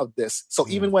forefront of this. So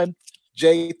even when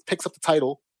Jey picks up the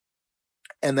title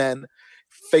and then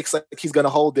fakes like he's going to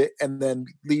hold it and then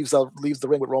leaves the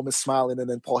ring with Roman smiling, and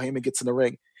then Paul Heyman gets in the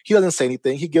ring, he doesn't say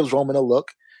anything. He gives Roman a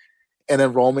look, and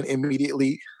then Roman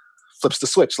immediately flips the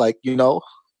switch. Like,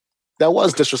 that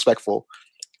was disrespectful.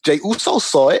 Jey Uso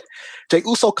saw it. Jey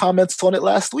Uso comments on it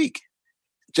last week.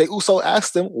 Jey Uso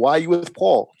asked him, why are you with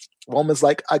Paul? Roman's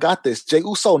like, I got this. Jey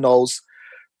Uso knows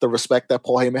the respect that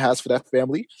Paul Heyman has for that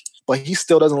family, but he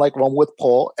still doesn't like Roman with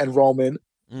Paul, and Roman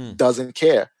doesn't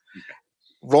care.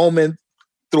 Roman,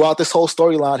 throughout this whole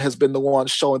storyline, has been the one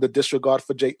showing the disregard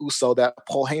for Jey Uso that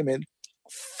Paul Heyman,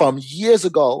 from years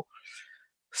ago,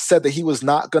 said that he was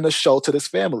not going to show to this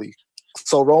family.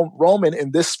 So Roman,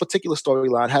 in this particular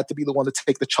storyline, had to be the one to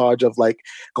take the charge of like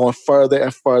going further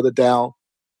and further down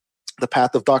the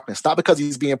path of darkness. Not because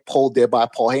he's being pulled there by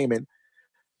Paul Heyman,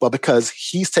 but because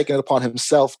he's taken it upon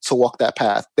himself to walk that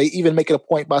path. They even make it a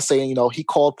point by saying, he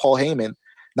called Paul Heyman,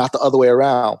 not the other way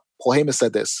around. Paul Heyman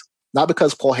said this. Not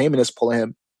because Paul Heyman is pulling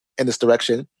him in this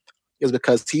direction, is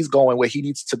because he's going where he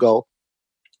needs to go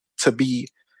to be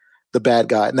the bad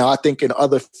guy. Now, I think in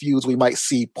other feuds, we might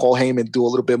see Paul Heyman do a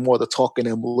little bit more of the talking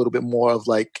and a little bit more of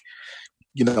like,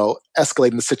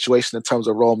 escalating the situation in terms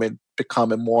of Roman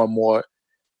becoming more and more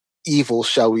evil,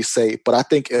 shall we say. But I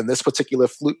think in this particular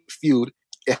feud,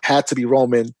 it had to be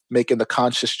Roman making the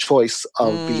conscious choice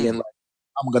of being like,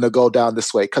 I'm going to go down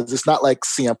this way. Because it's not like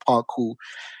CM Punk, who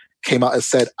came out and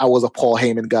said, I was a Paul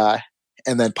Heyman guy,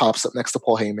 and then pops up next to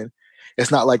Paul Heyman.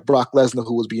 It's not like Brock Lesnar,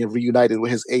 who was being reunited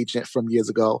with his agent from years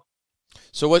ago.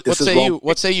 So what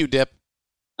say you, Dip?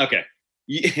 Okay.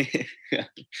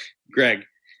 Greg,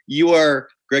 you are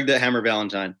Greg the Hammer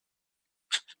Valentine.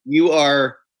 You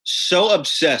are so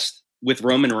obsessed with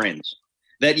Roman Reigns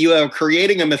that you are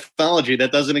creating a mythology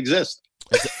that doesn't exist.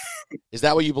 Is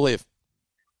that what you believe?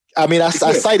 I mean, I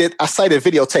cited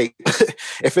videotape.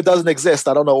 If it doesn't exist,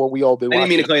 I don't know what we all been watching. I didn't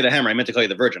mean to call you the Hammer. I meant to call you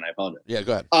the Virgin. I apologize. Yeah,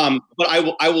 go ahead. But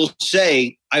I will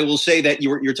say that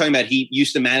you're talking about he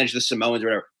used to manage the Samoans or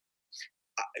whatever.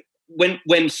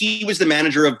 When he was the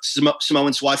manager of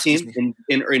Samoan SWAT team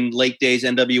in late days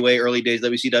NWA, early days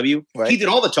WCW, right. He did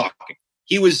all the talking.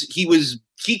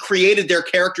 He created their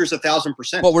characters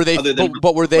 1,000%. But were they?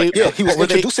 But were they? Yeah, he was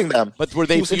introducing them. But were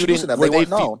they feuding?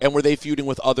 Were they feuding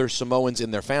with other Samoans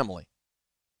in their family?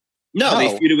 No, they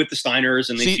feuded with the Steiners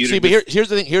and they feuded. But here's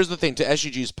the thing. Here's the thing. To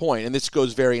SGG's point, and this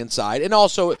goes very inside. And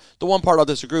also, the one part I'll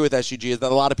disagree with SGG is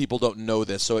that a lot of people don't know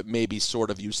this, so it may be sort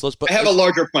of useless. But I have a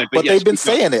larger point. But yes, they've been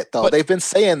saying it though. They've been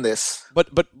saying this.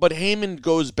 But Heyman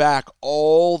goes back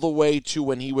all the way to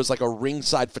when he was like a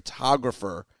ringside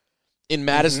photographer in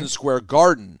Madison Square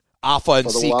Garden, Alpha and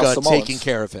Sika taking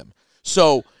care of him.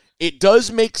 So it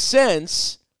does make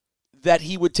sense that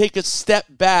he would take a step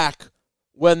back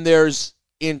when there's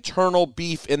internal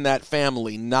beef in that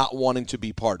family, not wanting to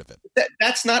be part of it.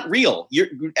 That's not real.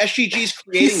 SGG's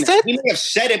creating that. He may have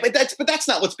said it, but that's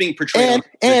not what's being portrayed.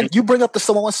 And you bring up the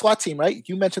Samoan SWAT team, right?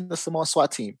 You mentioned the Samoan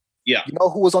SWAT team. Yeah. You know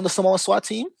who was on the Samoan SWAT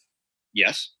team?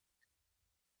 Yes.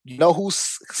 You know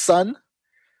whose son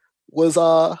was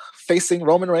facing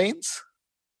Roman Reigns?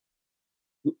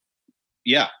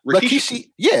 Yeah.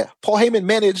 Rikishi. Yeah. Paul Heyman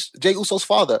managed Jey Uso's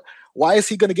father. Why is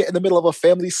he going to get in the middle of a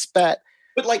family spat?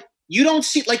 But like, you don't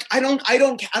see, like,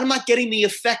 I'm not getting the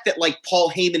effect that like Paul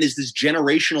Heyman is this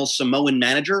generational Samoan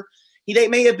manager. They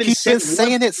may have been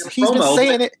saying it.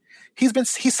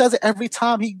 He says it every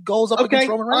time he goes up against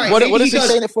Roman Reigns. Right. What is he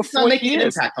saying it for 4 years? Making an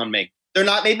impact on me. They're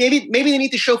not. Maybe they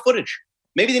need to show footage.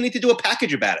 Maybe they need to do a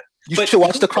package about it. You should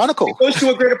watch the Chronicle. It goes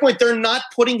to a greater point. They're not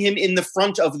putting him in the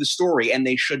front of the story, and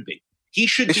they should be. He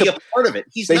should be a part of it.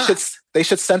 They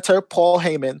should center Paul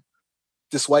Heyman,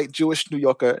 this white Jewish New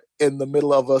Yorker, in the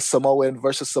middle of a Samoan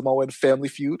versus Samoan family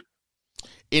feud.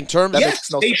 In terms,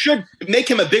 they should make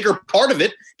him a bigger part of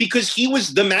it because he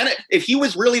was the man. If he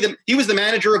was really he was the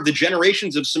manager of the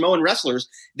generations of Samoan wrestlers.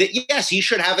 That yes, he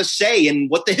should have a say in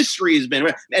what the history has been.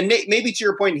 And maybe to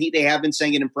your point, they have been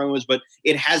saying it in promos, but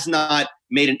it has not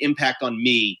made an impact on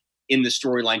me in the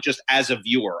storyline. Just as a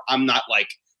viewer, I'm not like,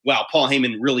 wow, Paul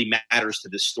Heyman really matters to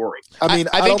this story. I mean,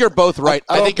 I think you're both right.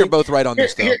 I think you're both right on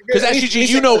this, though. Because SGG,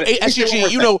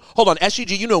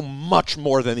 you know much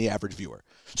more than the average viewer.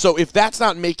 So if that's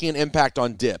not making an impact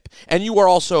on Dip, and you are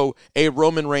also a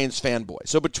Roman Reigns fanboy,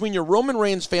 so between your Roman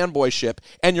Reigns fanboyship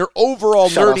and your overall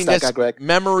nerdiness,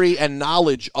 memory, and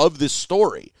knowledge of this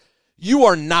story, you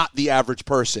are not the average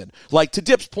person. Like, to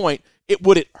Dip's point,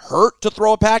 would it hurt to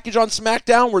throw a package on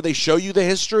SmackDown where they show you the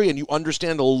history and you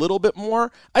understand a little bit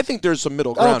more? I think there's some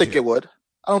middle ground. I don't think it would.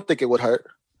 I don't think it would hurt.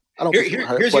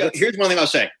 Here's one thing I'll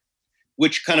say,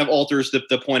 which kind of alters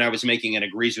the point I was making and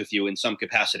agrees with you in some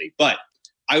capacity. But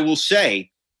I will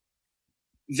say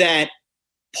that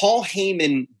Paul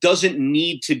Heyman doesn't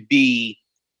need to be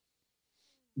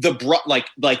the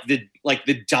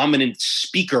dominant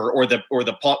speaker or the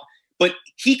but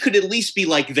he could at least be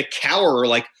like the cower,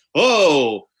 like,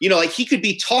 oh, like he could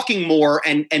be talking more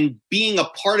and being a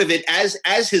part of it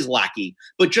as his lackey,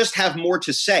 but just have more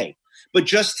to say. But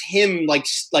just him like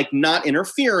not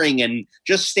interfering and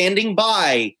just standing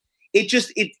by. It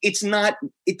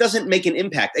doesn't make an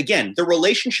impact. Again, the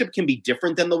relationship can be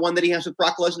different than the one that he has with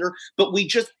Brock Lesnar, but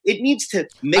it needs to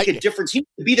make a difference. He needs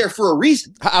to be there for a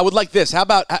reason. I would like this. How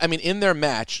about, in their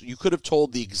match, you could have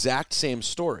told the exact same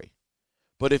story,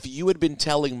 but if you had been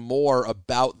telling more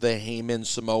about the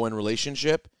Heyman-Samoan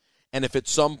relationship, and if at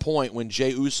some point when Jey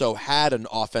Uso had an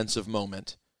offensive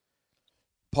moment,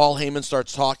 Paul Heyman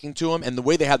starts talking to him, and the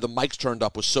way they had the mics turned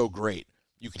up was so great.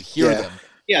 You could hear them.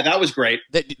 Yeah, that was great.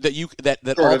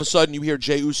 That all of a sudden you hear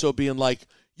Jey Uso being like,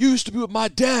 "You used to be with my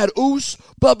dad, Us,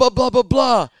 blah blah blah blah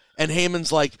blah," and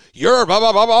Heyman's like, "You're blah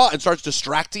blah blah blah," and starts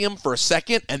distracting him for a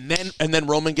second, and then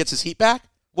Roman gets his heat back.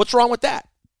 What's wrong with that?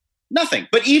 Nothing.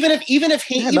 But even if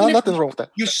nothing's wrong with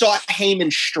that. You saw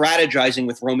Heyman strategizing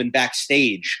with Roman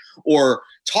backstage or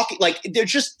talking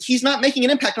he's not making an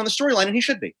impact on the storyline, and he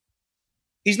should be.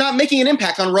 He's not making an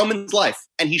impact on Roman's life,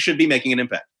 and he should be making an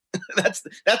impact.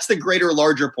 That's the greater,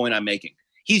 larger point I'm making.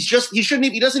 He doesn't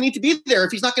need to be there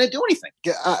if he's not going to do anything.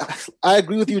 Yeah, I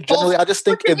agree with you generally. I just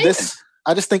think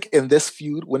in this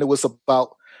feud, when it was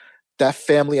about that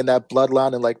family and that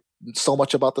bloodline and like so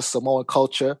much about the Samoan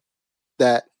culture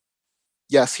that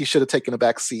yes, he should have taken a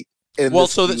back seat. So we'll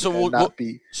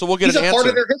get he's an a answer. part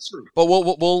of their history. But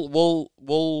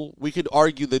we could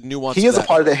argue the nuance. He is a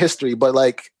part of their history, but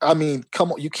like, I mean,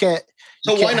 come on, you can't.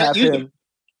 So why not use him?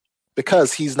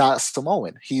 Because he's not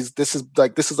Samoan. This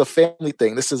is a family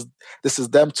thing. This is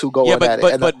them two going at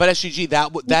it. But SGG,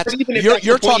 that's even if you're that's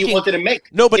the point talking. you wanted to make.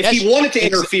 No, but if he wanted to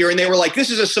interfere and they were like, "This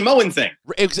is a Samoan thing."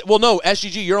 Well, no,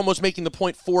 SGG, you're almost making the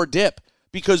point for Dip,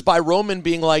 because by Roman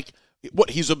being like, what,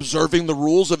 he's observing the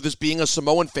rules of this being a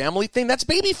Samoan family thing. That's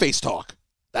babyface talk.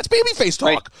 That's babyface talk.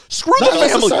 Right. Screw the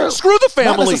family. Screw the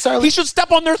family. He should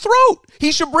step on their throat.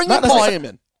 He should bring in Paul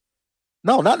Heyman.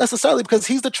 No, not necessarily, because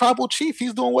he's the tribal chief.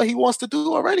 He's doing what he wants to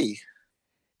do already.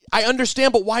 I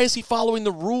understand, but why is he following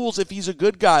the rules if he's a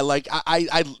good guy? Like,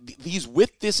 he's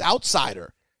with this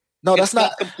outsider. No, that's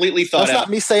not completely thought out. That's not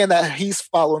me saying that he's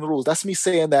following the rules. That's me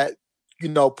saying that,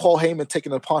 Paul Heyman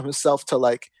taking it upon himself to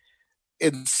like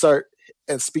insert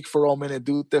and speak for Roman and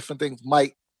do different things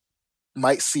might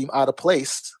seem out of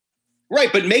place. Right,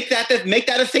 but make that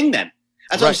a thing then.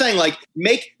 That's what I'm saying. Like,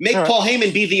 make Paul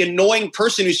Heyman be the annoying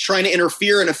person who's trying to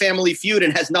interfere in a family feud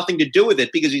and has nothing to do with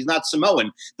it because he's not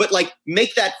Samoan. But like,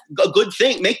 make that a good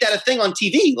thing. Make that a thing on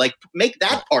TV. Like, make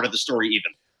that part of the story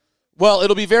even. Well,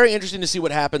 it'll be very interesting to see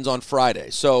what happens on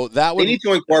Friday. So that would they need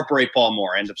to incorporate Paul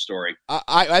more. End of story.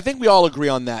 I think we all agree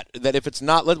on that. That if it's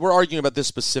not, we're arguing about this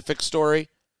specific story.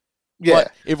 Yeah.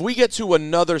 But if we get to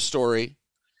another story,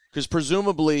 because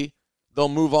presumably they'll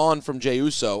move on from Jey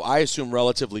Uso, I assume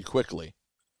relatively quickly.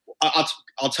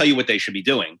 I'll tell you what they should be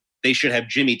doing. They should have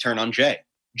Jimmy turn on Jey.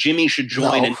 Jimmy should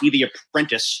join and be the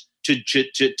apprentice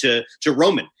to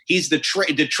Roman. He's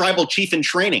the tribal chief in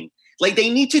training. Like, they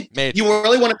need to. You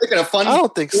really want to make it a fun? I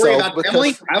don't think story so. About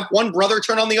family? Have one brother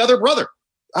turn on the other brother.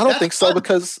 I don't think so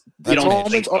because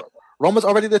Roman's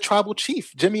already the tribal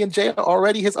chief. Jimmy and Jey are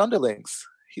already his underlings.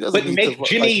 He doesn't need make to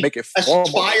Jimmy make it formal.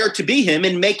 Aspire to be him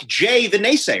and make Jey the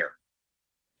naysayer.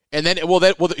 And then,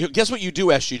 guess what you do,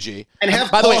 SGG? And have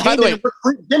Paul Heyman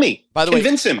recruit Jimmy.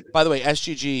 Convince him. By the way,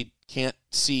 SGG can't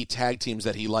see tag teams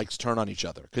that he likes turn on each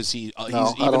other because I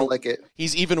don't like it.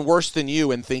 He's even worse than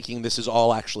you in thinking this is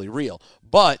all actually real.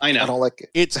 But I know I don't like it.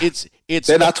 It's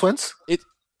they're not twins.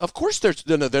 Of course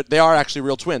they are actually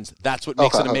real twins. That's what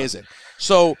makes it amazing.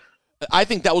 So I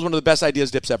think that was one of the best ideas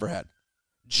Dip's ever had.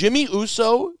 Jimmy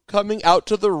Uso coming out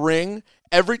to the ring.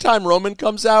 Every time Roman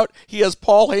comes out, he has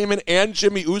Paul Heyman and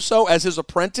Jimmy Uso as his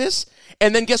apprentice.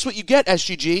 And then guess what you get,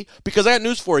 SGG? Because I got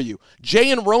news for you.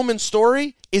 Jey and Roman's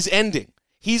story is ending.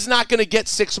 He's not going to get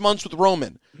 6 months with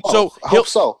Roman. I hope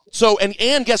so. So,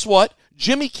 and guess what?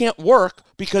 Jimmy can't work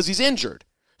because he's injured.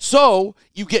 So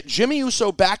you get Jimmy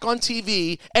Uso back on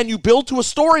TV, and you build to a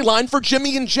storyline for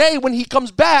Jimmy and Jey when he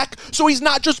comes back, so he's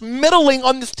not just middling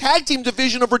on this tag team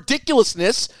division of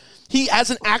ridiculousness. He has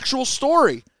an actual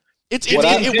story. It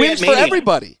wins for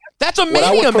everybody. That's a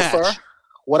Mania match.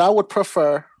 What I would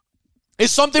prefer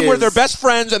is something where they're best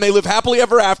friends and they live happily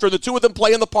ever after. The two of them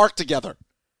play in the park together.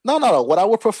 No. What I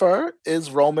would prefer is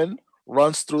Roman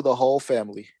runs through the whole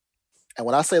family. And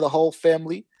when I say the whole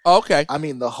family, okay, I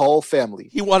mean the whole family.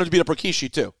 He wanted to beat up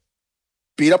Rikishi too.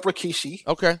 Beat up Rikishi.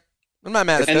 Okay. I'm not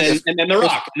mad at this. And then The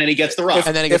Rock. And then he gets The Rock.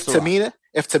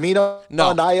 If Tamina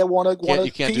and Nia want a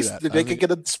piece, they can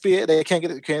get a spear. They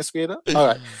can't spear them. All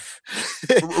right.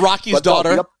 Rocky's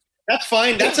daughter. That's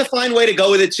fine. That's a fine way to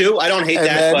go with it too. I don't hate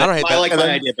that. I like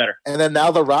my idea better. And then now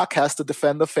The Rock has to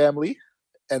defend the family,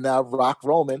 and now Rock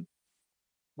Roman,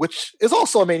 which is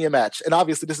also a Mania match. And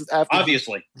obviously, this is after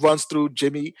runs through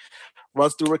Jimmy,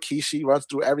 runs through Rikishi, runs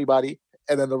through everybody,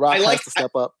 and then The Rock has to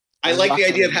step up. I like the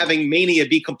idea of having Mania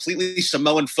be completely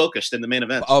Samoan focused in the main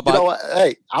event. You know what?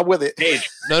 Hey, I'm with it.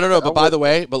 No. But by the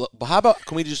way, but how about,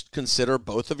 can we just consider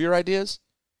both of your ideas?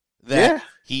 That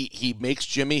he makes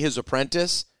Jimmy his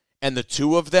apprentice, and the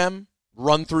two of them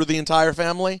run through the entire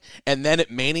family, and then at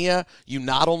Mania, you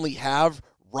not only have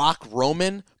Rock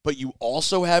Roman, but you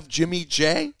also have Jimmy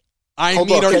Jey? Are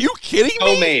you kidding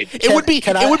me? It would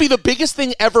be the biggest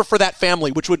thing ever for that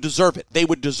family, which would deserve it. They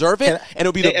would deserve it, and it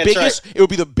would be the biggest. Right. It would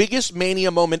be the biggest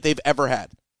Mania moment they've ever had.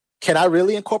 Can I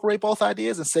really incorporate both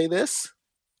ideas and say this?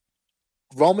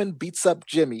 Roman beats up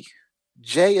Jimmy.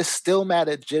 Jey is still mad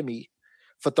at Jimmy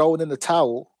for throwing in the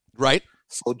towel. Right.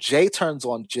 So Jey turns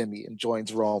on Jimmy and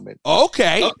joins Roman.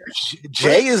 Okay.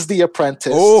 Jey is the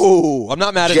apprentice. Oh, I'm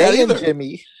not mad at that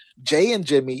either. Jey and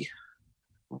Jimmy,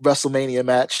 WrestleMania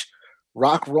match.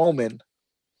 Rock Roman,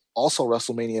 also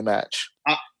WrestleMania match.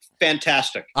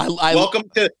 Fantastic. Welcome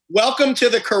to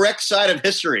the correct side of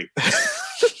history.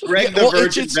 Greg the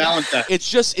Virgin Valentine. It's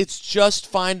just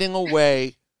finding a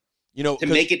way You know, to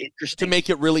make it interesting. To make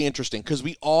it really interesting, because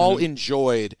we all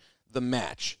enjoyed the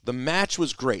match. The match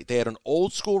was great. They had an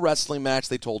old school wrestling match.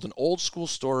 They told an old school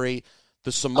story.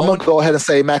 I'm going to go ahead and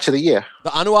say match of the year. The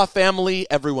Anua family,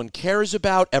 everyone cares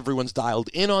about. Everyone's dialed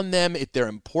in on them. They're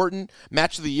important.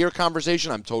 Match of the year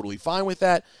conversation, I'm totally fine with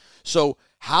that. So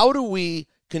how do we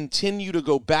continue to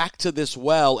go back to this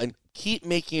well and keep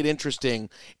making it interesting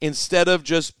instead of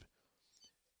just,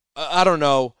 I don't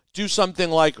know, do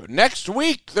something like, next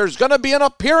week there's going to be an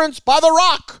appearance by The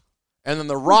Rock. And then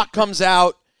The Rock comes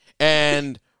out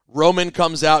and Roman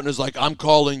comes out and is like, I'm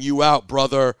calling you out,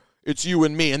 brother. It's you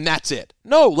and me, and that's it.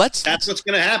 No, that's what's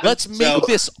going to happen. Let's make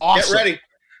this awesome. Get ready.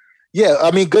 Yeah,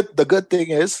 I mean, the good thing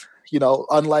is, you know,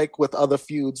 unlike with other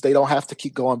feuds, they don't have to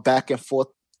keep going back and forth,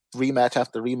 rematch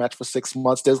after rematch for 6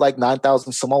 months. There's like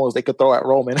 9,000 Samoans they could throw at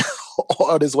Roman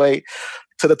on his way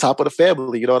to the top of the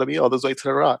family, you know what I mean? On his way to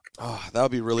The Rock. Oh, that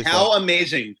would be really fun. How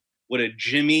amazing would a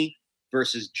Jimmy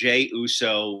versus Jey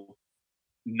Uso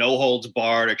no holds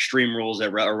barred Extreme Rules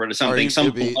or something, some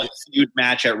blood feud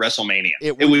match at WrestleMania?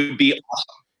 It would be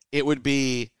awesome. It would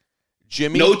be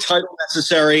Jimmy. No title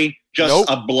necessary, just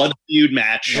a blood feud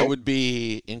match. It would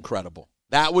be incredible.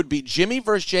 That would be Jimmy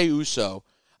versus Jey Uso.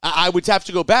 I would have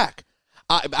to go back.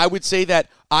 I would say that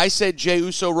I said Jey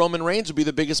Uso Roman Reigns would be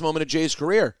the biggest moment of Jay's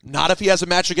career. Not if he has a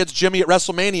match against Jimmy at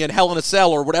WrestleMania and Hell in a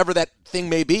Cell or whatever that thing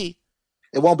may be.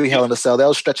 It won't be Hell in a Cell.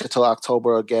 They'll stretch it till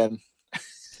October again.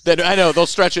 I know they'll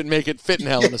stretch it and make it fit in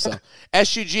Hell in a Cell.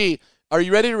 SGG, are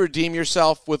you ready to redeem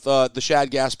yourself with the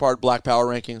Shad Gaspard Black Power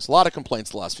rankings? A lot of complaints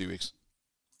the last few weeks.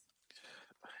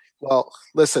 Well,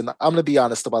 listen, I'm going to be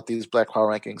honest about these Black Power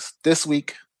rankings. This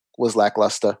week was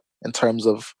lackluster in terms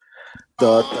of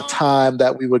the time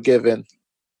that we were given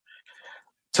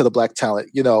to the black talent.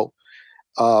 You know,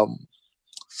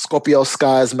 Scorpio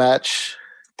Sky's match,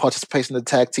 participation in the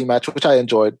tag team match, which I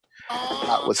enjoyed,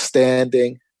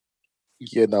 notwithstanding,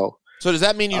 you know. So does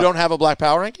that mean you don't have a Black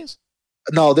Power rankings?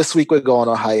 No, this week we're going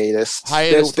on hiatus.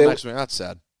 Hiatus the next week. That's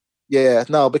sad. Yeah,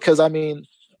 no, because I mean,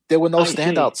 there were no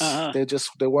standouts.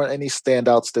 There weren't any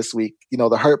standouts this week. You know,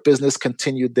 the Hurt Business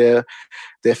continued their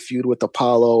feud with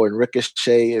Apollo and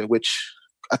Ricochet, in which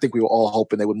I think we were all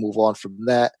hoping they would move on from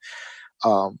that.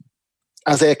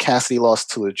 Isaiah Cassidy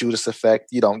lost to a Judas Effect.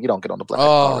 You don't get on the Black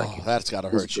Power ranking. That's got to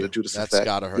hurt you. That's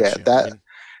got to hurt you. Yeah,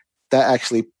 that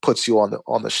actually puts you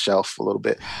on the shelf a little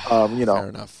bit. You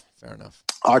know, fair enough.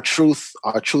 Our Truth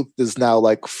is now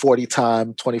like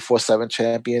 40-time 24/7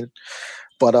 champion,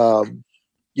 but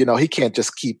you know, he can't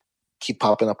just keep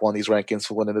popping up on these rankings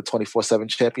for winning the 24/7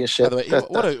 championship. By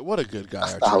the way, what a good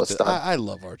guy our Truth is. I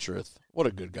love our Truth. What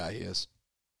a good guy he is.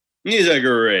 He's a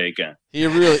great guy. He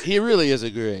really is a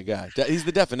great guy. He's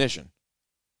the definition,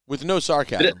 with no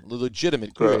sarcasm.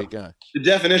 Legitimate great guy. The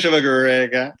definition of a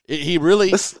great guy. He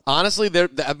really, honestly,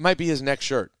 that might be his next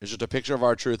shirt. It's just a picture of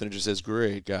our Truth, and it just says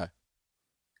 "great guy."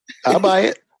 I buy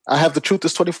it. I have the Truth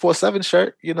is 24/7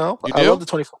 shirt. You know, you do? I love the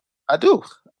 24. I do.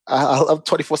 I love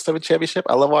 24/7 championship.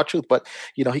 I love our Truth, but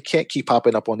you know, he can't keep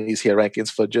popping up on these here rankings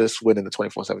for just winning the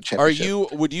 24/7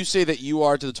 championship. Would you say that you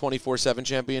are to the 24/7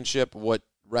 championship what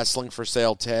Wrestling for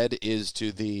Sale Ted is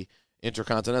to the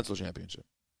Intercontinental Championship?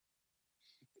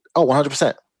 Oh,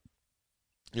 100%.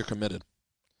 You're committed.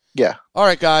 Yeah. All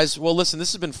right, guys. Well, listen,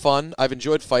 this has been fun. I've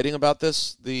enjoyed fighting about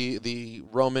this, the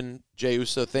Roman Jey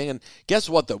Uso thing. And guess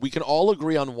what, though? We can all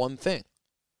agree on one thing.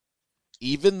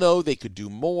 Even though they could do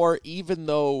more, even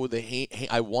though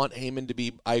I want Heyman to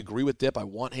be, I agree with Dip, I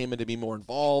want Heyman to be more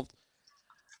involved.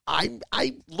 I'm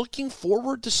looking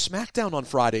forward to SmackDown on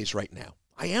Fridays right now.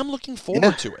 I am looking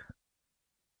forward to it.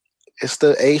 It's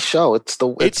the A show. It's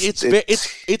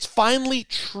finally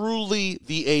truly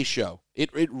the A show.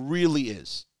 It really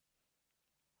is.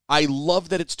 I love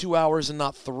that it's 2 hours and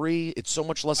not 3. It's so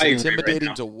much less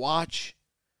intimidating to watch.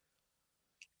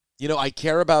 You know, I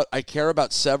care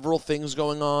about several things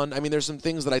going on. I mean, there's some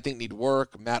things that I think need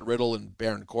work. Matt Riddle and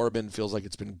Baron Corbin feels like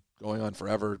it's been going on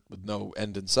forever with no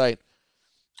end in sight.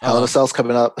 Hell in a Cell's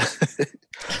coming up.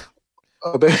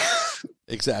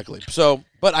 Exactly. So,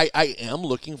 but I am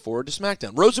looking forward to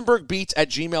SmackDown.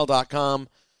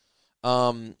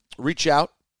 RosenbergBeats@gmail.com. Reach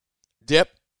out. Dip.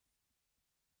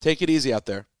 Take it easy out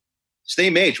there. Stay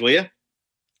mage, will you?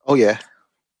 Oh, yeah.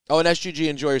 Oh, and SGG,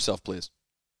 enjoy yourself, please.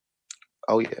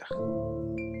 Oh, yeah.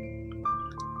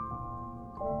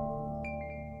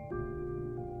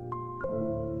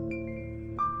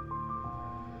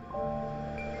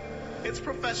 It's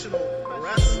professional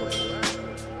wrestling.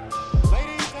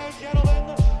 Ladies and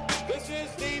gentlemen, this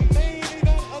is the main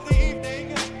event of the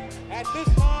evening. At this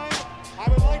time, I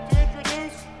would like to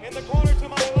introduce, in the corner to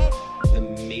my left, The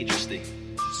Majesty.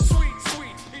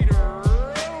 Sweet Peter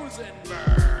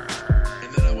Rosenberg.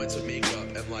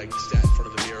 I sat in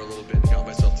front of the mirror a little bit and got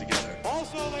myself together.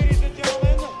 Also, ladies and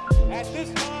gentlemen, at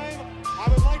this time, I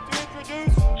would like to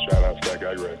introduce... Shout out to that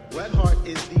guy, Greg. Bret Hart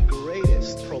is the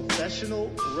greatest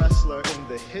professional wrestler in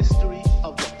the history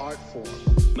of the art form.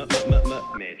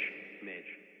 Midge.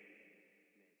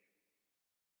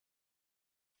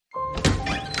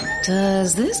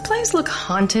 Does this place look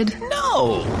haunted?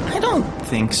 No, I don't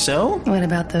think so. What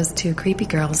about those two creepy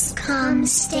girls? Come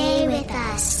stay with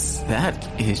us.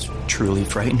 That is truly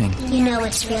frightening. You know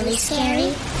what's really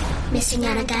scary? Missing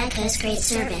out on Geico's great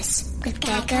service. With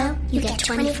Geico, you get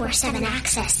 24/7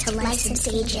 access to licensed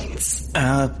agents.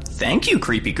 Thank you,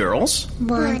 creepy girls.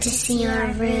 Want to see our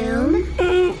room?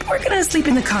 We're gonna sleep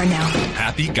in the car now.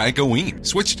 Happy Geico-ween.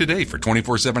 Switch today for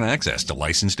 24/7 access to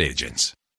licensed agents.